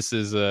mean, this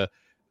is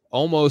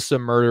almost a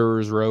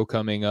murderer's row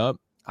coming up.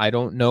 I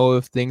don't know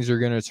if things are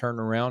going to turn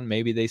around.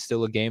 Maybe they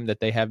steal a game that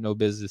they have no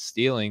business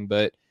stealing,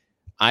 but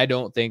I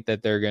don't think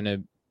that they're going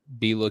to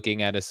be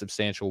looking at a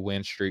substantial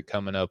win streak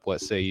coming up. What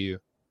say you?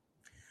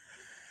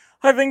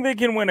 I think they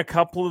can win a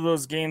couple of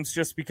those games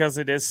just because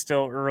it is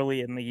still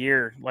early in the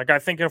year. I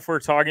think if we're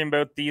talking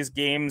about these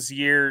games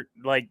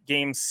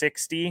game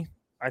 60,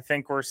 I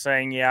think we're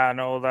saying, yeah,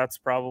 no, that's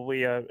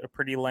probably a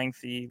pretty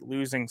lengthy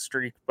losing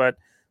streak. But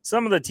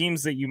some of the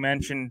teams that you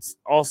mentioned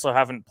also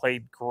haven't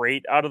played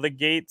great out of the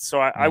gate, so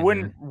I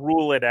wouldn't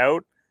rule it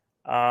out.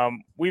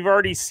 We've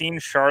already seen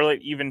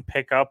Charlotte even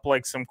pick up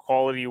some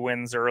quality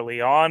wins early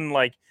on.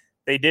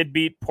 They did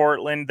beat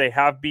Portland. They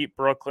have beat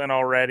Brooklyn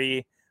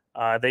already.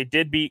 They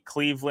did beat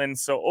Cleveland.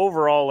 So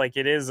overall,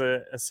 it is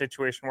a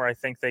situation where I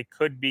think they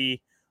could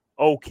be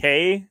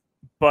okay.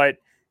 But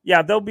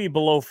yeah, they'll be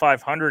below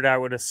 500, I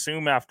would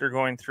assume, after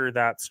going through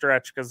that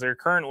stretch, because they're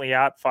currently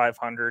at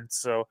 500.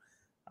 So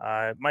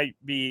it might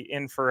be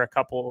in for a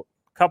couple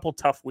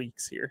tough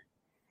weeks here.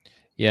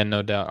 Yeah,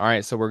 no doubt. All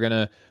right, so we're going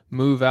to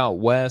move out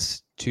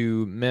west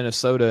to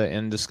Minnesota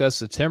and discuss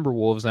the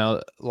Timberwolves.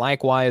 Now,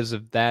 likewise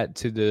of that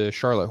to the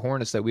Charlotte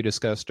Hornets that we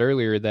discussed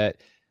earlier, that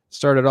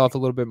started off a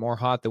little bit more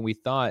hot than we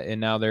thought,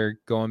 and now they're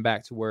going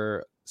back to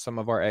where some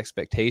of our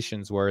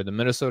expectations were. The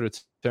Minnesota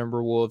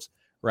Timberwolves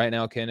right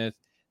now, Kenneth,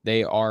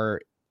 they are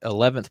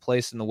 11th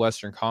place in the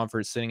Western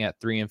Conference, sitting at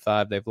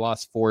 3-5. They've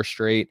lost 4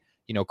 straight.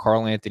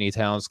 Karl Anthony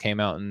Towns came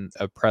out in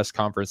a press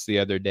conference the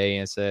other day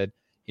and said,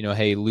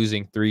 hey,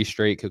 losing 3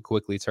 straight could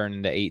quickly turn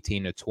into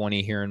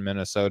 18-20 here in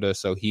Minnesota.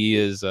 So he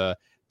is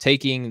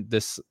taking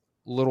this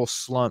little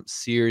slump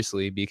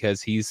seriously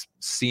because he's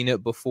seen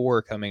it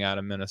before coming out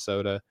of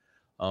Minnesota.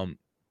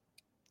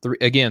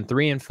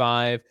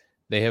 3-5.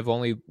 They have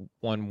only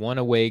won one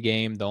away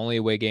game, the only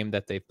away game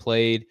that they've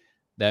played.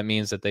 That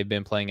means that they've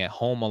been playing at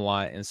home a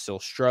lot and still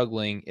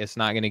struggling. It's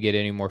not going to get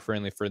any more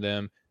friendly for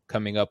them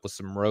coming up with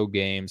some road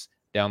games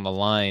down the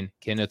line.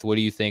 Kenneth, what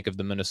do you think of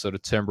the Minnesota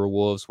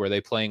Timberwolves? Were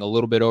they playing a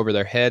little bit over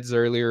their heads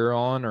earlier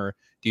on, or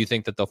do you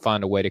think that they'll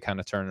find a way to kind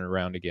of turn it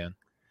around again?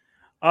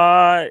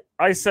 I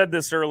said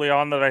this early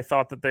on that I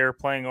thought that they were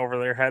playing over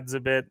their heads a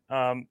bit,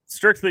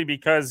 strictly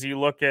because you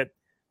look at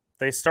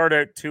they start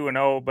out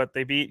 2-0, but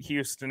they beat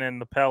Houston and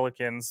the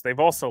Pelicans. They've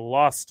also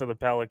lost to the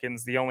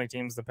Pelicans, the only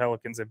teams the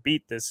Pelicans have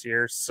beat this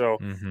year. So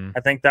Mm-hmm. I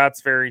think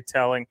that's very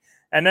telling.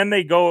 And then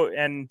they go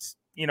and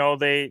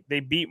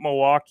they beat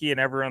Milwaukee, and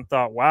everyone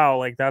thought, wow,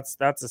 like that's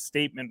a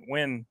statement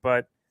win.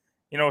 But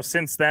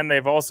since then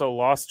they've also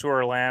lost to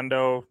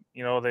Orlando.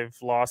 They've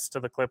lost to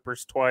the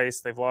Clippers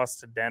twice. They've lost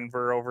to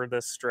Denver over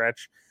this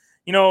stretch.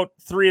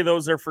 Three of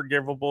those are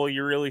forgivable.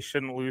 You really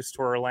shouldn't lose to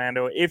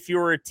Orlando if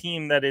you're a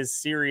team that is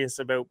serious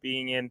about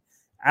being in,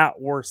 at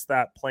worst,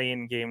 that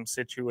play-in game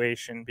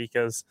situation,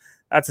 because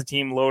that's a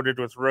team loaded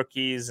with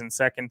rookies and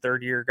second,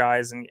 third year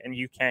guys, and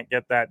you can't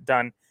get that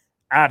done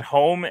at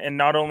home. And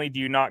not only do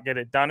you not get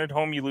it done at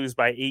home, you lose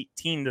by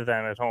 18 to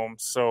them at home.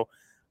 So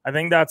I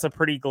think that's a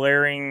pretty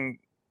glaring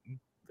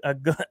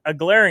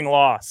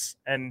loss.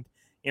 And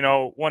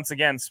once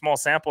again, small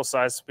sample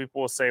size, so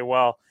people will say,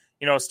 well,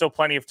 still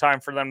plenty of time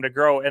for them to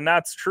grow. And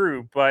that's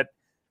true. But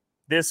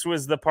this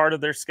was the part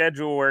of their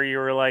schedule where you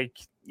were like,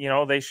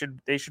 they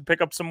should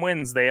pick up some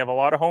wins. They have a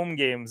lot of home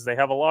games. They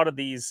have a lot of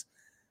these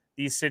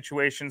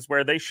situations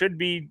where they should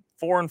be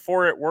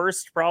 4-4 at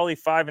worst, probably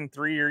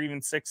 5-3 or even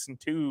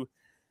 6-2.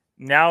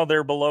 Now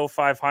they're below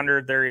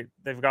 500.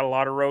 They've got a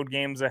lot of road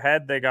games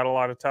ahead. They got a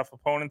lot of tough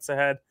opponents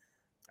ahead.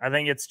 I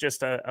think it's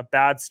just a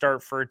bad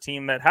start for a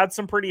team that had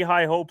some pretty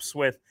high hopes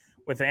with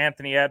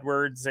Anthony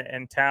Edwards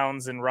and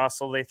Towns and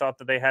Russell. They thought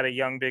that they had a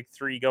young big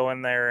three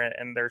going there,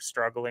 and they're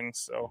struggling.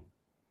 So,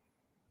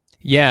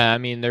 yeah, I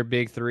mean, their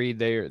big three,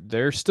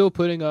 they're still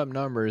putting up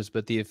numbers,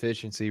 but the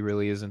efficiency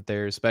really isn't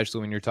there,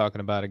 especially when you're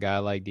talking about a guy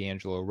like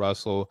D'Angelo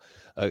Russell,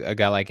 a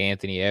guy like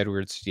Anthony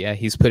Edwards. Yeah,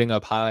 he's putting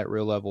up highlight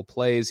reel level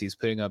plays. He's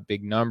putting up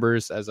big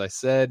numbers. As I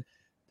said,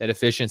 that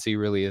efficiency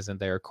really isn't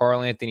there.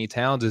 Karl Anthony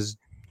Towns is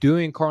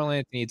doing Karl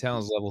Anthony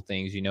Towns level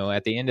things.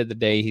 At the end of the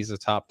day, he's a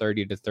top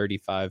 30 to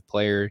 35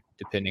 player,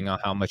 depending on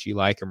how much you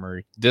like him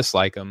or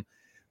dislike him.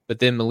 But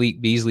then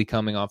Malik Beasley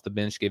coming off the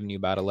bench, giving you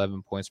about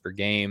 11 points per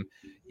game.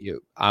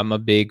 I'm a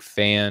big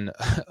fan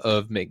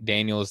of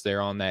McDaniels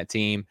there on that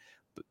team,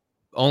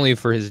 only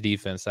for his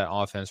defense. That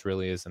offense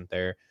really isn't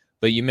there.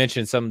 But you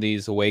mentioned some of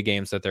these away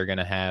games that they're going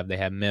to have. They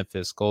have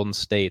Memphis, Golden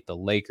State, the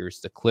Lakers,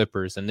 the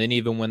Clippers. And then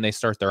even when they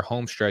start their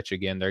home stretch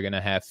again, they're going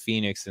to have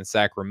Phoenix and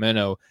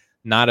Sacramento.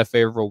 Not a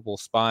favorable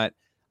spot.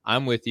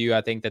 I'm with you. I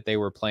think that they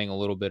were playing a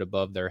little bit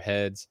above their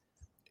heads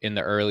in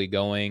the early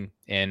going,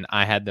 and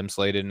I had them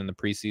slated in the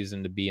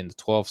preseason to be in the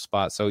 12th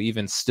spot. So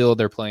even still,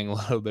 they're playing a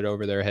little bit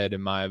over their head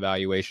in my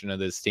evaluation of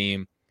this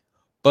team.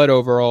 But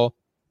overall,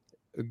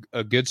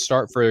 a good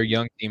start for a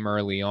young team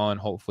early on.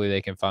 Hopefully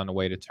they can find a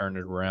way to turn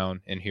it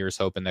around. And here's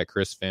hoping that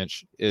Chris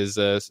Finch is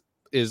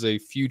a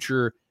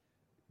future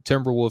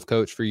Timberwolf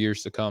coach for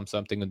years to come,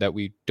 something that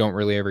we don't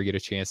really ever get a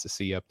chance to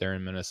see up there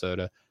in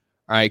Minnesota.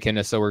 All right,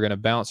 Kenneth, so we're going to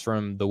bounce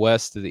from the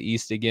west to the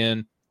east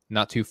again.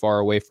 Not too far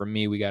away from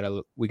me. We got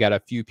a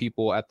few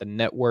people at the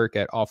network,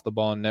 at Off the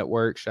Ball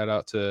Network. Shout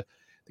out to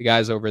the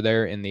guys over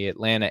there in the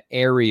Atlanta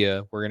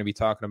area. We're going to be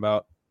talking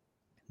about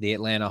the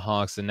Atlanta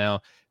Hawks. And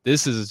now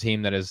this is a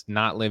team that is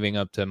not living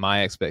up to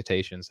my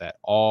expectations at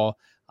all.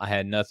 I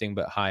had nothing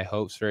but high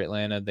hopes for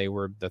Atlanta. They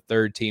were the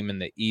third team in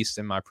the East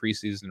in my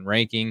preseason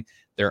ranking.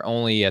 They're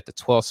only at the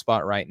 12th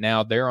spot right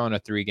now. They're on a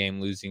 3-game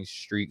losing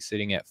streak,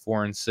 sitting at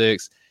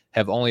 4-6,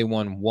 have only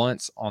won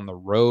once on the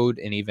road,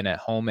 and even at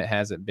home it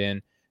hasn't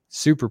been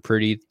super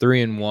pretty.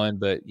 3-1,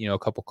 but a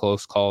couple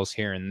close calls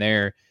here and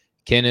there.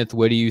 Kenneth,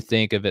 what do you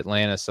think of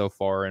Atlanta so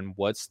far, and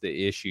what's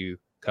the issue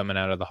coming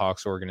out of the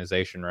Hawks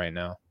organization right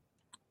now?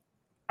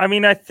 I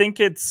mean, I think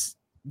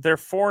they're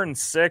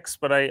 4-6,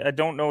 but I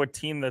don't know a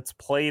team that's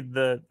played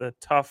the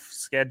tough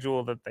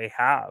schedule that they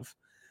have.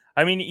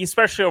 I mean,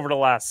 especially over the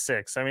last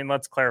 6. I mean,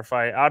 let's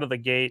clarify. Out of the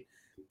gate,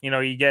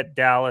 you get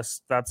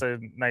Dallas. That's a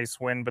nice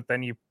win, but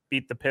then you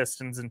beat the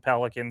Pistons and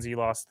Pelicans. You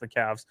lost the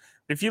Cavs.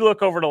 If you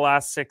look over the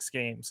last 6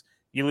 games,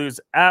 you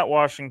lose at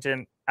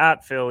Washington,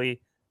 at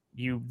Philly.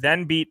 You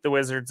then beat the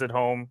Wizards at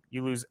home.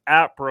 You lose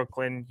at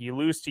Brooklyn. You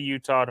lose to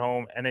Utah at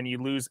home, and then you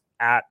lose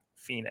at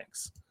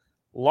Phoenix.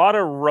 A lot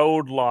of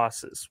road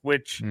losses,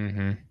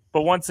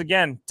 but once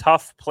again,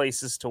 tough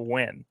places to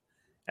win.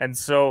 And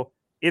so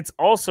it's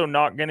also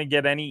not going to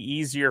get any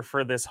easier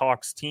for this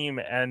Hawks team.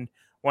 And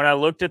when I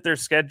looked at their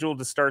schedule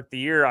to start the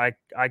year, I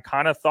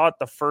kind of thought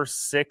the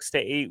first 6 to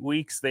 8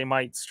 weeks they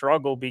might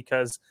struggle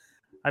because,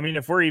 I mean,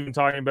 if we're even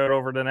talking about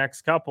over the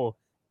next couple,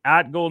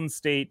 at Golden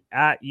State,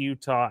 at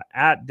Utah,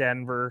 at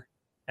Denver,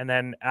 and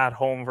then at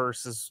home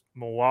versus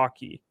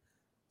Milwaukee.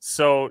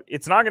 So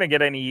it's not going to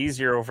get any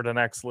easier over the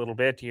next little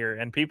bit here.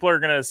 And people are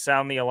going to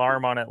sound the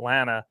alarm on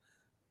Atlanta.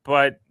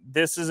 but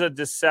this is a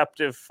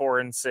deceptive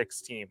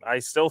 4-6 team. I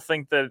still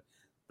think that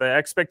the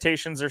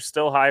expectations are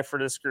still high for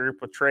this group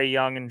with Trae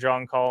Young and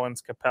John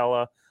Collins,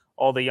 Capella,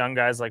 all the young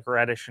guys like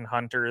Reddish and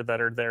Hunter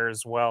that are there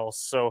as well.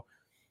 So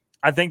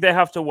I think they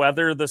have to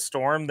weather the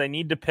storm. They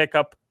need to pick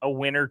up a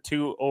win or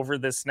two over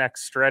this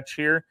next stretch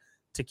here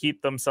to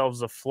keep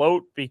themselves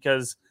afloat,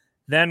 because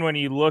then when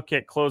you look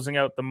at closing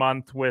out the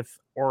month with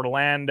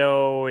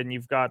Orlando and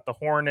you've got the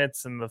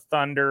Hornets and the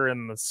Thunder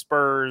and the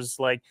Spurs,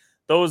 like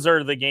those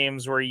are the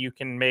games where you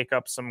can make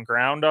up some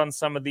ground on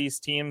some of these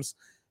teams.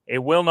 It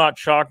will not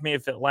shock me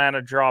if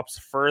Atlanta drops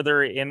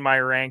further in my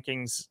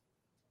rankings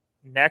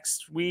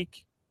next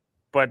week,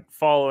 but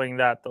following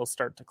that, they'll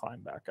start to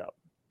climb back up.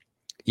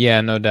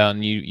 Yeah, no doubt.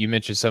 And you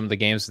mentioned some of the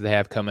games that they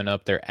have coming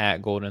up. They're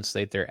at Golden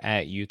State, they're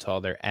at Utah,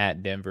 they're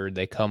at Denver.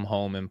 They come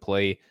home and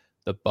play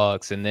the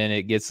Bucks, and then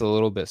it gets a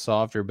little bit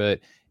softer. But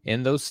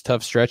in those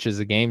tough stretches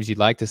of games, you'd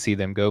like to see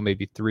them go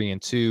maybe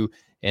 3-2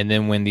 and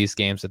then win these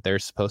games that they're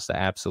supposed to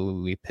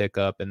absolutely pick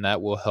up, and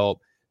that will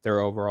help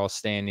their overall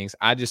standings.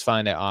 I just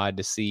find it odd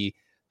to see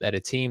that a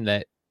team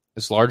that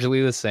is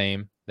largely the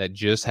same, that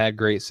just had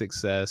great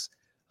success.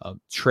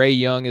 Trae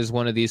Young is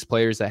one of these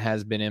players that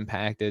has been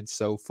impacted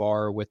so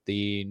far with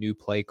the new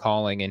play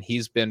calling, and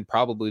he's been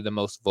probably the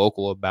most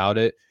vocal about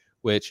it,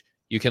 which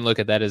you can look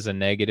at that as a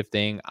negative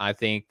thing. I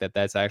think that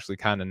that's actually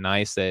kind of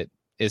nice that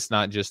it's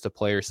not just a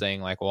player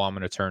saying like, well, I'm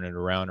going to turn it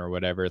around or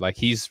whatever. Like,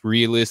 he's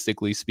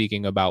realistically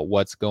speaking about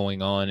what's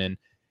going on and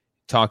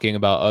talking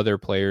about other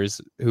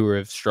players who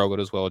have struggled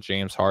as well,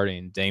 James Harden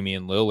and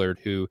Damian Lillard,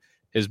 who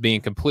is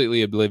being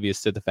completely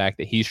oblivious to the fact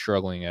that he's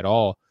struggling at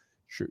all.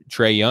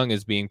 Trae Young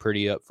is being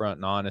pretty upfront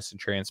and honest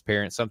and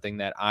transparent, something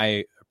that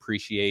I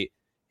appreciate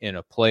in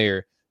a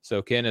player.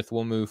 So, Kenneth,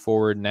 we'll move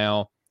forward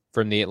now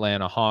from the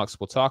Atlanta Hawks.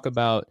 We'll talk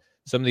about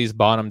some of these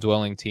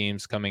bottom-dwelling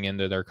teams coming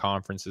into their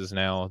conferences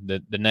now.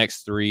 The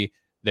next three,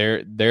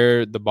 they're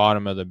the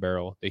bottom of the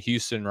barrel. The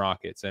Houston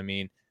Rockets. I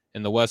mean,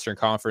 in the Western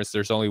Conference,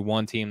 there's only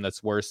one team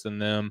that's worse than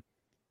them,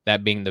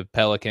 that being the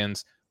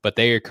Pelicans, but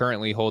they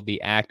currently hold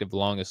the active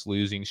longest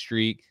losing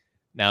streak.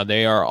 Now,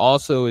 they are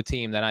also a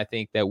team that I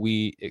think that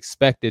we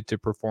expected to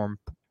perform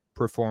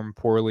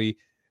poorly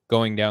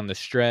going down the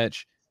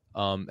stretch.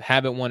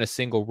 Haven't won a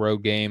single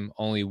road game,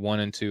 only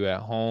 1-2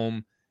 at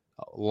home.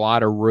 A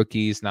lot of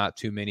rookies, not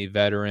too many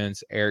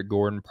veterans. Eric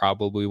Gordon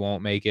probably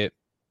won't make it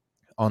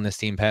on this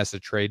team past the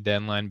trade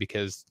deadline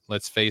because,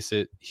 let's face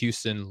it,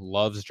 Houston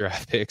loves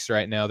draft picks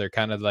right now. They're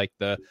kind of like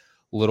the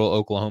little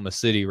Oklahoma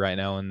City right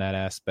now in that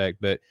aspect.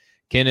 But,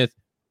 Kenneth,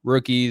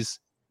 rookies,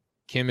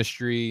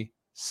 chemistry,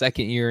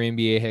 second-year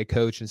NBA head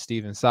coach in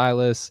Steven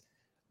Silas,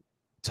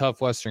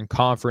 tough Western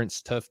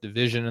Conference, tough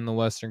division in the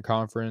Western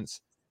Conference.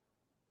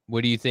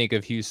 What do you think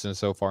of Houston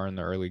so far in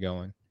the early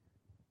going?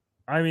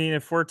 I mean,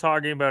 if we're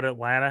talking about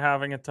Atlanta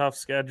having a tough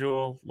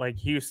schedule, like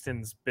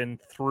Houston's been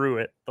through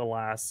it the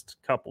last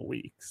couple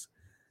weeks.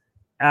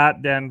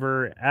 At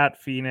Denver,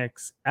 at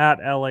Phoenix, at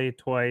LA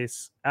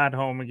twice, at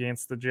home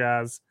against the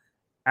Jazz,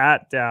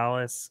 at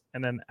Dallas,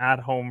 and then at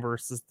home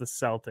versus the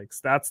Celtics.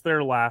 That's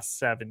their last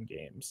 7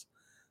 games.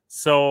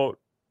 So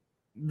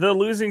the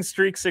losing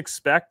streak's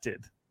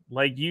expected.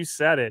 Like you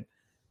said it,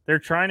 they're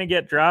trying to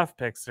get draft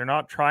picks. They're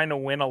not trying to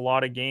win a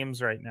lot of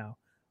games right now.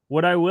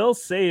 What I will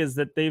say is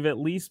that they've at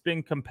least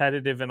been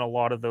competitive in a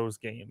lot of those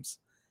games.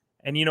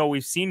 And, you know,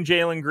 we've seen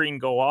Jalen Green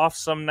go off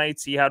some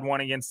nights. He had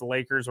one against the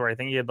Lakers where I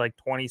think he had like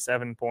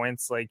 27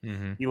 points. Like,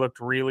 he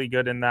looked really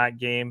good in that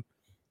game.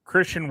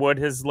 Christian Wood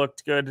has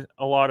looked good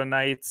a lot of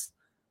nights.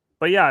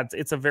 But yeah,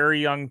 it's a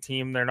very young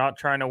team. They're not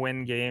trying to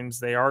win games.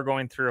 They are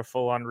going through a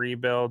full-on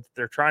rebuild.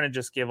 They're trying to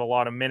just give a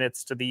lot of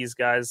minutes to these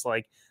guys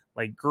like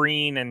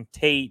Green and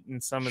Tate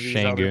and some of these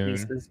other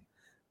pieces.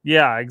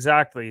 Yeah,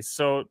 exactly.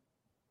 So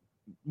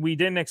we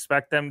didn't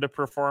expect them to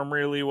perform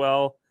really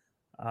well.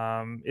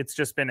 It's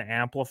just been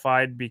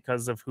amplified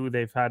because of who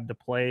they've had to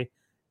play.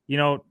 You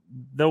know,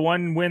 the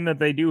one win that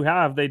they do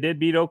have, they did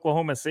beat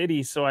Oklahoma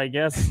City. So I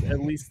guess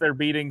at least they're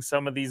beating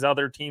some of these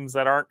other teams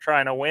that aren't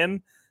trying to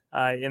win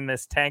in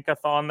this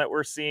tankathon that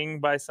we're seeing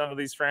by some of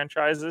these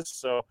franchises.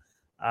 So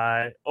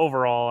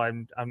overall,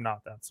 I'm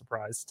not that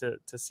surprised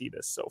to see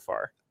this so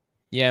far.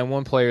 Yeah, and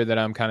one player that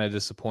I'm kind of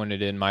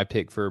disappointed in, my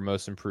pick for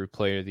most improved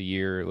player of the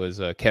year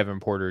was Kevin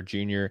Porter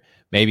Jr.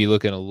 Maybe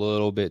looking a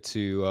little bit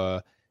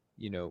too,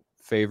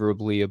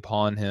 favorably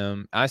upon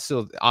him.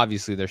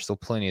 Obviously, there's still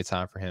plenty of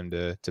time for him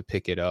to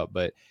pick it up,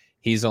 but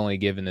he's only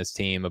given this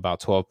team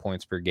about 12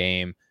 points per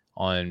game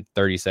on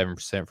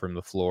 37% from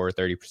the floor,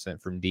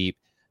 30% from deep.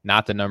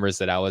 Not the numbers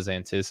that I was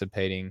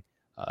anticipating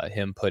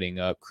him putting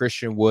up.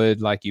 Christian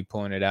Wood, like you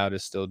pointed out,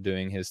 is still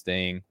doing his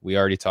thing. We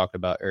already talked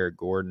about Eric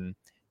Gordon.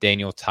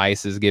 Daniel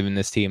Tice is giving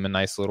this team a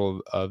nice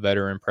little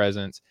veteran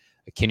presence.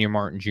 Kenyon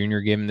Martin Jr.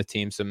 giving the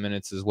team some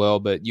minutes as well.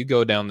 But you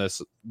go down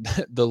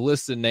the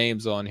list of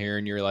names on here,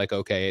 and you're like,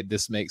 okay,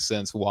 this makes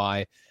sense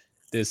why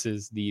this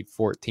is the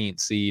 14th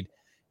seed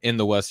in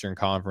the Western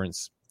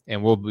Conference.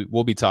 And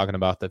we'll be talking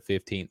about the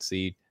 15th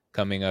seed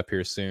coming up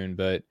here soon.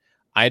 But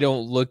I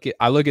look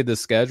at the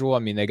schedule. I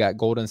mean, they got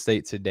Golden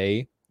State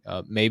today,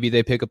 Maybe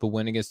they pick up a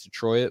win against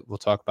Detroit. We'll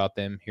talk about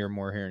them here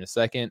in a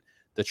second.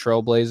 The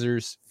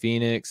Trailblazers,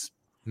 Phoenix,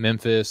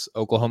 Memphis,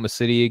 Oklahoma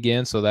City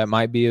again. So that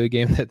might be a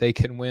game that they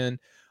can win.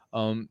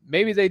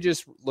 Maybe they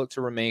just look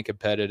to remain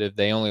competitive.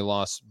 They only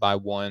lost by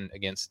 1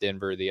 against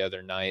Denver the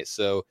other night.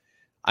 So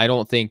I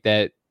don't think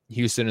that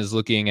Houston is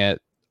looking at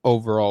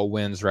overall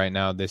wins right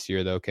now this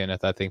year, though,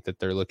 Kenneth. I think that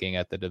they're looking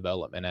at the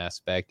development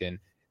aspect and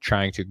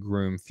trying to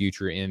groom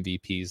future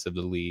MVPs of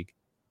the league.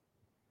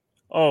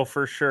 Oh,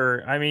 for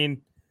sure. I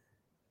mean,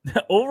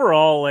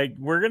 overall, like,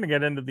 we're going to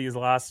get into these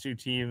last 2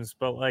 teams,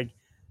 but like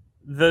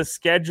the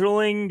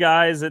scheduling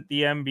guys at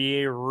the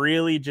NBA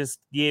really just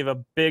gave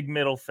a big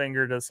middle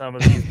finger to some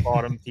of these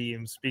bottom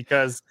teams,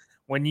 because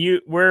when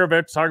we're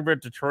about to talk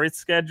about Detroit's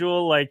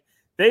schedule, like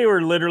they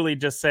were literally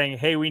just saying,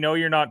 hey, we know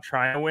you're not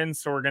trying to win,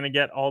 so we're going to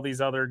get all these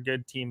other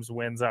good teams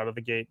wins out of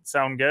the gate.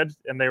 Sound good?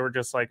 And they were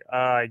just like,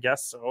 I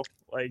guess so.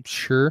 Like,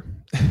 sure,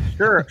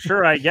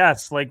 I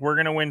guess. Like, we're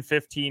going to win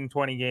 15,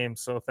 20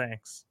 games, so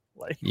thanks.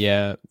 Like,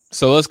 yeah.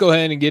 So let's go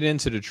ahead and get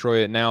into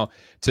Detroit. Now,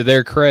 to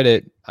their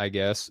credit, I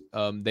guess,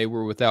 they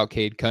were without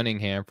Cade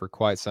Cunningham for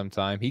quite some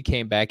time. He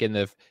came back in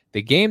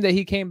the game that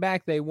he came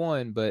back, they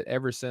won, but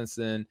ever since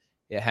then,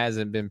 it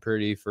hasn't been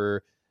pretty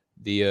for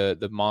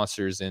the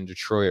Monsters in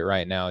Detroit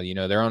right now. You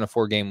know, they're on a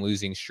 4-game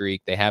losing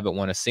streak. They haven't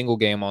won a single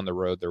game on the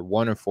road. They're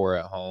 1-4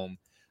 at home.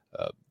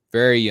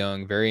 Very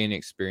young, very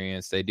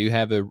inexperienced. They do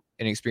have an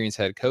experienced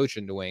head coach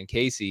in Dwayne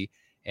Casey,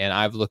 and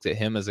I've looked at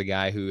him as a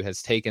guy who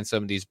has taken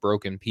some of these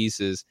broken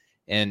pieces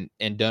and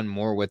done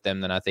more with them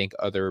than I think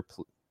other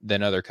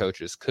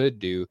coaches could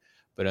do.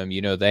 But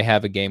you know, they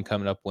have a game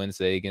coming up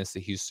Wednesday against the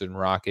Houston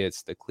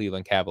Rockets, the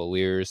Cleveland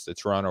Cavaliers, the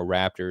Toronto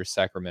Raptors,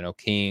 Sacramento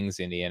Kings,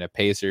 Indiana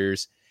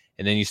Pacers,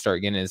 and then you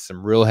start getting into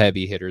some real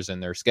heavy hitters in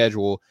their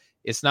schedule.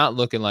 It's not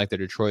looking like the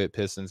Detroit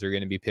Pistons are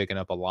going to be picking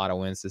up a lot of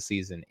wins this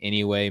season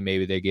anyway.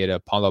 Maybe they get a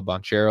Paulo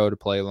Banchero to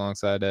play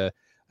alongside a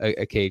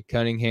Cade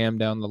Cunningham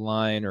down the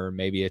line, or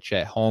maybe a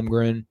Chet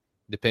Holmgren,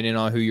 depending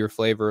on who your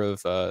flavor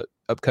of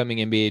upcoming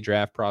NBA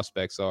draft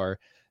prospects are.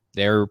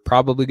 They're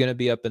probably going to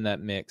be up in that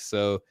mix.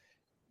 So,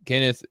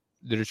 Kenneth,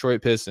 the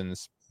Detroit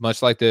Pistons,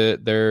 much like their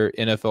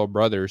NFL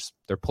brothers,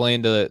 they're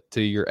playing to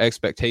your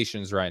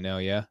expectations right now,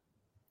 yeah?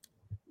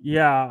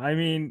 Yeah, I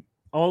mean,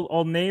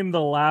 I'll name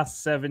the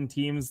last 7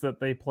 teams that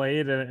they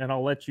played, and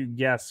I'll let you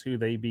guess who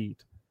they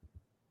beat.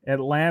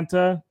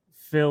 Atlanta,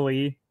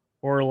 Philly,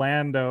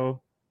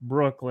 Orlando,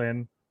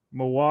 Brooklyn,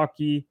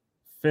 Milwaukee,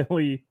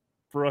 Philly,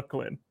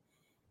 Brooklyn.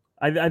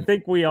 I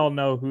think we all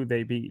know who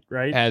they beat,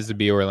 right? Has to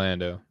be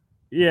Orlando.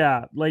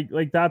 Yeah, like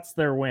that's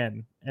their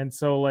win. And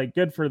so, like,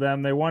 good for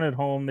them. They won at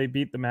home. They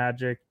beat the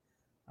Magic.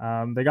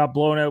 They got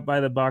blown out by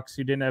the Bucks,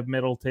 who didn't have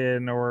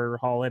Middleton or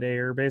Holiday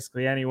or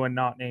basically anyone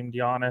not named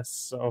Giannis.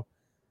 So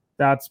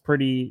that's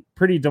pretty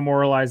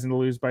demoralizing to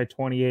lose by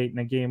 28 in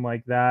a game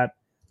like that.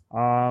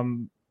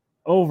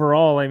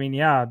 Overall, I mean,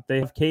 yeah, they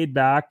have Cade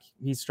back.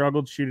 He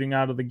struggled shooting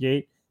out of the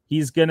gate.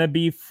 He's gonna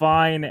be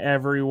fine.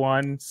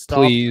 Everyone,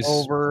 stop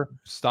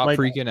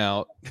freaking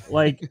out.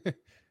 Like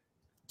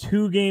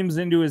 2 games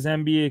into his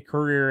NBA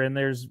career, and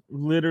there's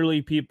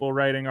literally people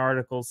writing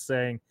articles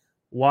saying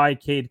why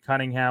Cade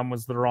Cunningham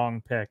was the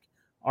wrong pick.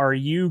 Are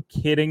you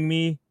kidding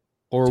me?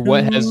 Or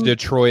what has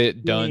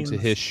Detroit done to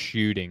his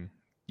shooting?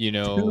 You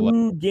know,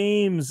 2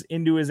 games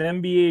into his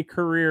NBA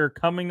career,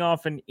 coming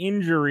off an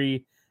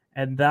injury,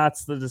 and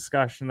that's the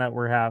discussion that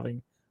we're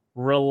having.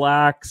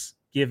 Relax,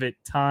 give it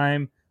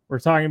time. We're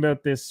talking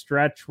about this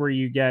stretch where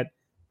you get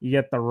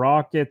the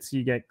Rockets,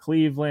 you get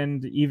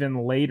Cleveland,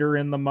 even later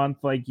in the month,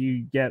 like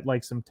you get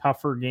like some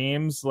tougher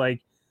games.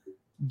 Like,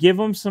 give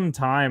him some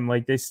time.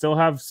 Like, they still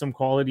have some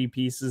quality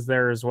pieces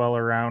there as well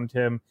around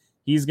him.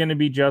 He's going to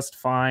be just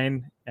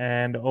fine.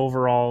 And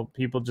overall,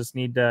 people just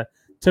need to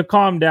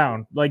calm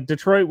down. Like,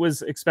 Detroit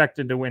was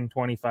expected to win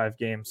 25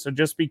 games. So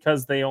just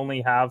because they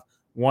only have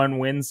 1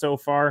 win so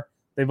far,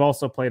 they've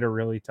also played a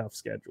really tough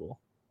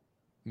schedule.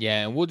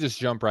 Yeah, and we'll just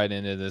jump right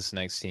into this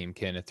next team,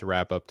 Kenneth, to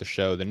wrap up the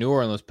show. The New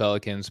Orleans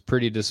Pelicans,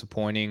 pretty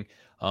disappointing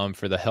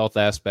for the health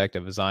aspect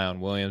of Zion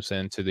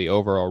Williamson, to the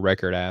overall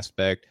record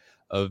aspect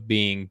of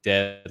being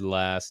dead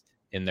last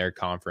in their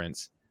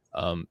conference.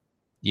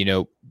 You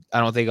know, I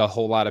don't think a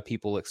whole lot of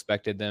people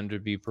expected them to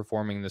be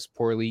performing this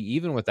poorly,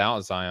 even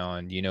without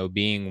Zion, you know,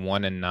 being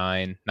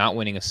 1-9, not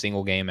winning a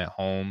single game at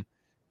home,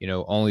 you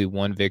know, only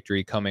 1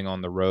 victory coming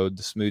on the road.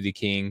 The Smoothie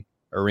King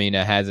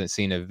Arena hasn't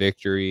seen a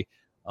victory.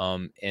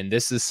 And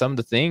this is some of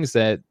the things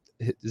that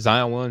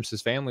Zion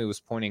Williams' family was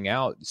pointing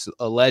out,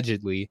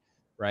 allegedly,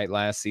 right,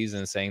 last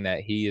season, saying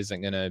that he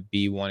isn't going to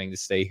be wanting to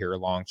stay here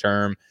long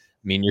term.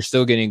 I mean, you're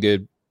still getting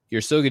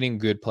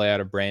good play out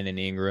of Brandon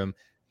Ingram.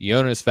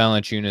 Jonas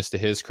Valanciunas, to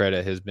his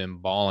credit, has been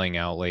balling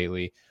out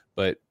lately,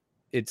 but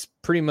it's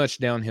pretty much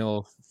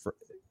downhill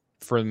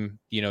from,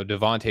 you know,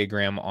 Devontae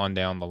Graham on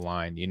down the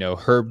line. You know,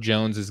 Herb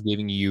Jones is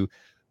giving you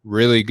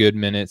really good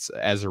minutes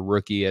as a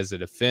rookie, as a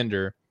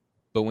defender.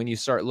 But when you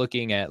start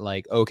looking at,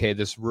 like, okay,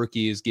 this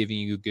rookie is giving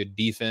you good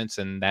defense,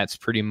 and that's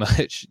pretty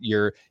much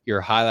your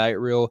highlight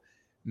reel,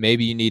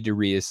 maybe you need to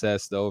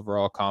reassess the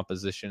overall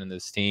composition of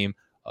this team.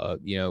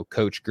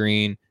 Coach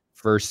Green,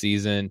 first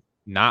season,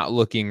 not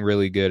looking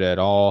really good at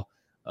all.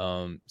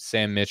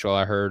 Sam Mitchell,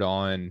 I heard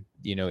on,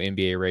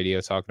 NBA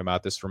radio talking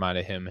about this,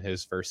 reminded him of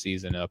his first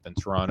season up in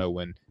Toronto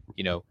when,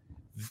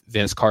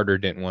 Vince Carter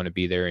didn't want to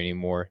be there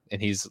anymore.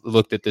 And he's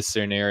looked at this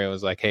scenario and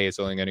was like, hey, it's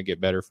only going to get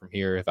better from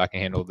here. If I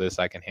can handle this,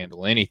 I can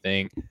handle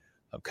anything.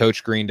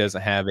 Coach Green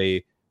doesn't have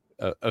a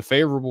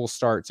favorable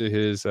start to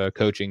his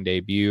coaching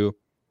debut.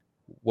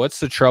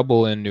 What's the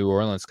trouble in New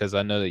Orleans? Because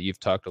I know that you've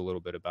talked a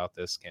little bit about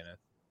this, Kenneth.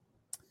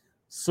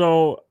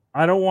 So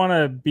I don't want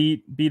to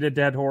beat a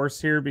dead horse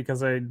here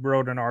because I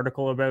wrote an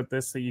article about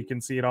this that you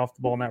can see at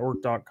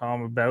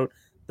offtheballnetwork.com about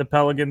the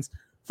Pelicans.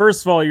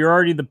 First of all, you're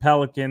already the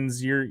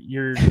Pelicans. You're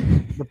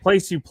the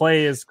place you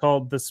play is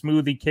called the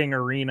Smoothie King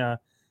Arena,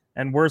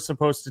 and we're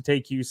supposed to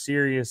take you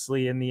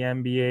seriously in the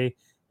NBA.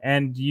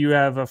 And you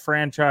have a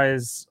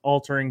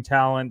franchise-altering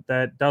talent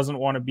that doesn't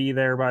want to be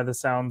there by the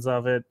sounds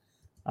of it.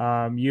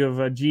 You have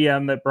a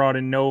GM that brought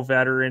in no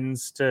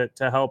veterans to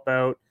help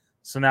out.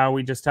 So now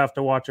we just have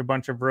to watch a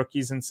bunch of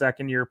rookies and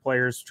second-year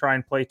players try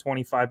and play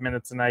 25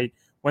 minutes a night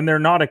when they're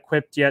not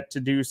equipped yet to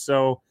do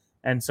so.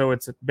 And so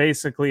it's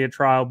basically a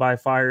trial by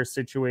fire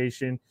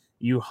situation.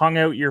 You hung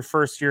out your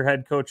first-year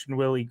head coach in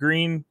Willie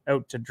Green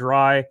out to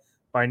dry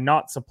by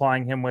not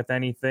supplying him with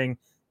anything.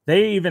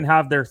 They even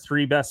have their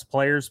three best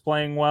players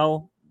playing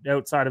well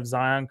outside of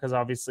Zion because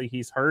obviously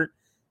he's hurt.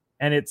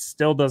 And it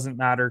still doesn't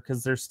matter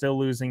because they're still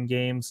losing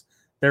games.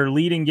 They're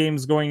leading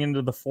games going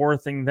into the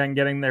fourth and then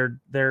getting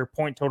their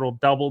point total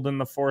doubled in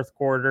the fourth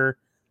quarter.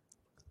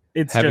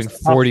 It's having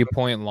just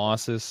 40-point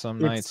losses some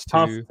nights too. It's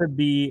too. tough to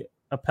be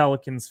a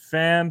Pelicans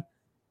fan.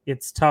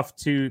 It's tough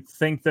to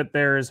think that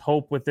there is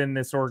hope within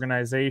this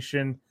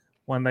organization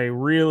when they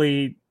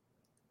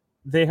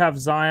have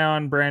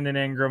Zion, Brandon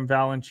Ingram,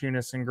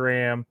 Valanciunas, and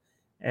Graham,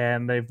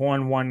 and they've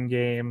won one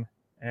game.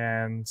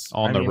 And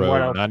on the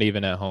road, not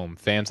even at home.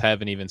 Fans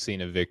haven't even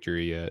seen a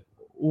victory yet.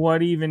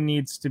 What even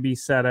needs to be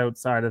said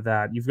outside of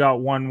that? You've got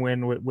one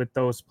win with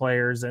those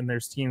players, and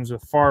there's teams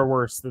with far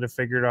worse that have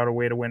figured out a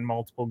way to win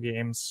multiple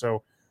games.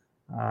 So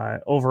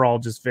overall,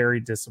 just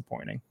very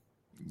disappointing.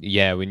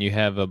 Yeah, when you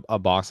have a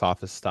box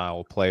office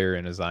style player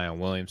in a Zion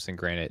Williamson,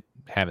 granted,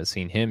 haven't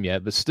seen him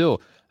yet, but still,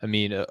 I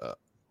mean,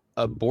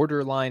 a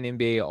borderline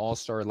NBA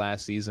All-Star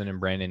last season and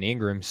Brandon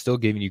Ingram still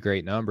giving you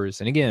great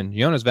numbers. And again,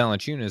 Jonas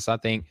Valanciunas, I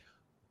think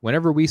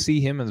whenever we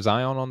see him and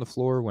Zion on the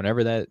floor,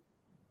 whenever that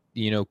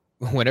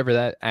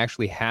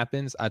actually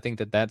happens, I think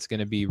that that's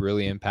going to be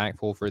really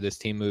impactful for this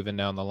team moving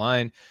down the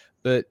line.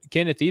 But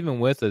Kenneth,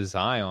 even with a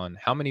Zion,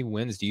 how many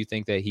wins do you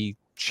think that he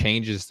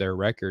changes their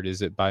record?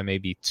 Is it by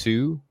maybe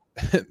two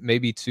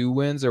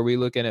wins? Are we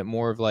looking at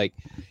more of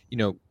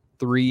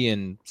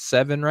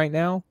 3-7 right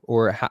now?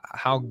 Or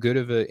how good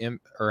of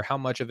how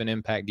much of an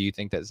impact do you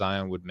think that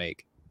Zion would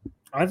make?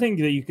 I think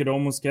that you could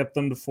almost get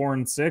them to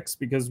 4-6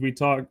 because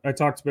I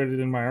talked about it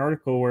in my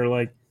article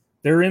where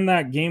they're in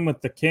that game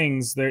with the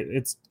Kings.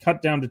 It's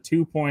cut down to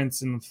 2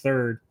 points in the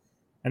third,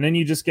 and then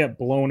you just get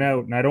blown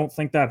out. And I don't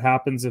think that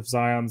happens if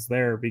Zion's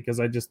there because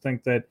I just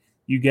think that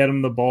you get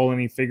him the ball and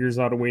he figures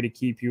out a way to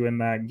keep you in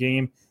that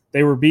game.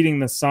 They were beating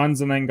the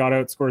Suns and then got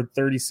outscored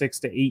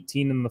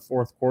 36-18 in the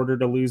fourth quarter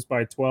to lose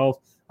by 12.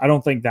 I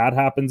don't think that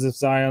happens if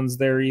Zion's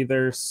there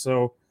either.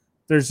 So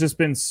there's just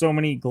been so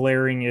many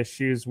glaring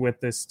issues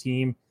with this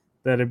team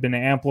that have been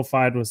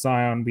amplified with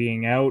Zion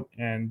being out.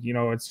 And,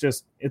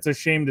 it's a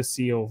shame to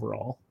see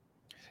overall.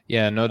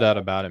 Yeah, no doubt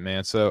about it,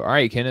 man. So, all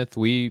right, Kenneth,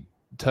 we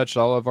touched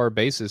all of our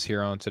bases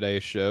here on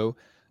today's show.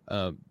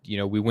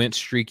 We went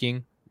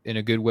streaking in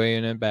a good way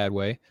and in a bad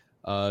way.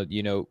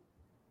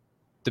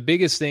 The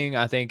biggest thing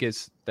I think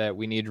is that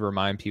we need to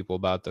remind people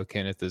about, though,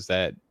 Kenneth, is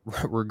that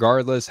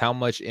regardless how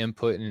much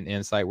input and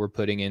insight we're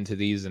putting into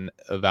these and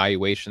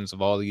evaluations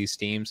of all these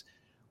teams,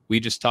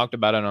 we just talked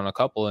about it on a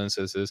couple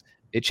instances.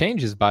 It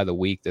changes by the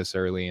week this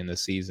early in the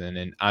season.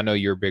 And I know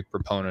you're a big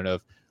proponent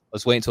of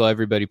let's wait until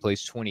everybody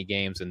plays 20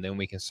 games and then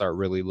we can start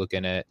really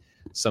looking at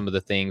some of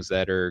the things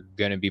that are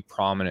going to be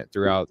prominent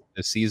throughout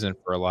the season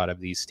for a lot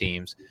of these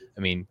teams.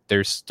 I mean,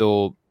 there's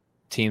still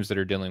teams that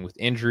are dealing with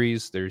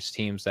injuries. There's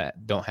teams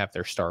that don't have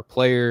their star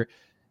player.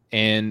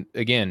 And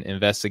again,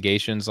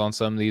 investigations on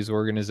some of these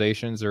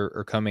organizations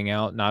are coming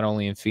out, not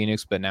only in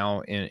Phoenix, but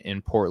now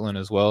in Portland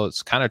as well.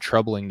 It's kind of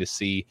troubling to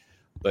see.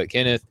 But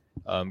Kenneth,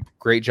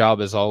 great job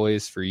as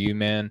always for you,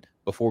 man.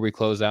 Before we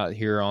close out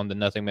here on the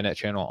Nothing But Net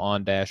channel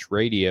on Dash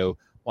Radio,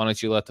 why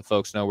don't you let the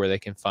folks know where they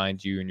can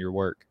find you and your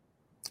work?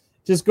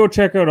 Just go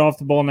check out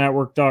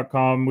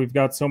offtheballnetwork.com. We've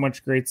got so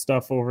much great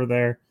stuff over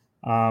there.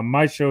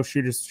 My show,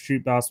 Shooters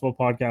Shoot Basketball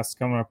Podcast, is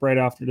coming up right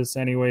after this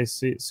anyway,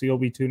 so you'll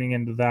be tuning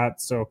into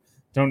that. So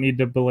don't need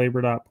to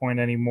belabor that point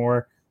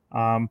anymore.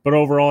 But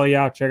overall,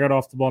 yeah, check out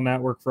Off the Ball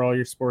Network for all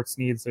your sports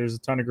needs. There's a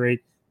ton of great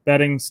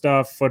betting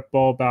stuff,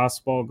 football,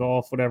 basketball,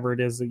 golf, whatever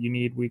it is that you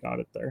need, we got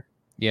it there.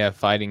 Yeah,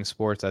 fighting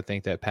sports. I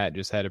think that Pat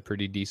just had a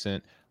pretty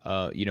decent,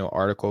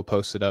 article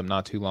posted up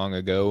not too long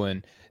ago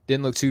and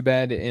didn't look too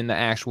bad in the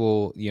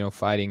actual,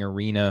 fighting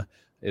arena.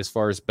 as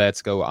far as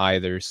bets go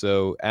either.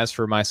 So as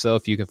for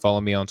myself, you can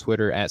follow me on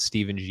Twitter at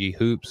Stephen G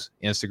Hoops,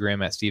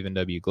 Instagram at Stephen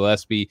W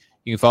Gillespie.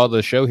 You can follow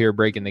the show here,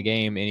 Breaking the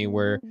Game,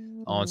 anywhere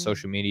on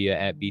social media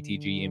at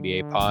BTG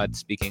NBA Pod.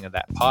 Speaking of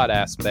that pod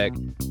aspect,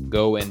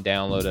 go and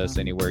download us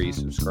anywhere you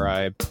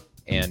subscribe,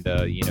 and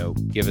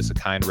give us a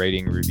kind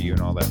rating, review,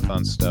 and all that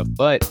fun stuff.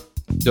 But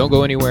don't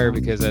go anywhere,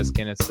 because as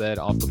Kenneth said,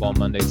 Off the Ball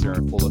Mondays are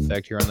in full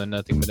effect here on the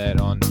Nothing But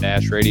Net on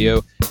Dash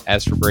Radio.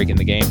 As for Breaking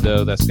the Game,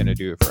 though, that's going to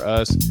do it for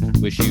us.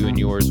 Wish you and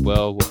yours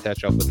well. We'll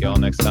catch up with y'all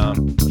next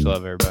time. Much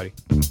love, everybody.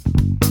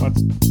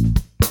 Let's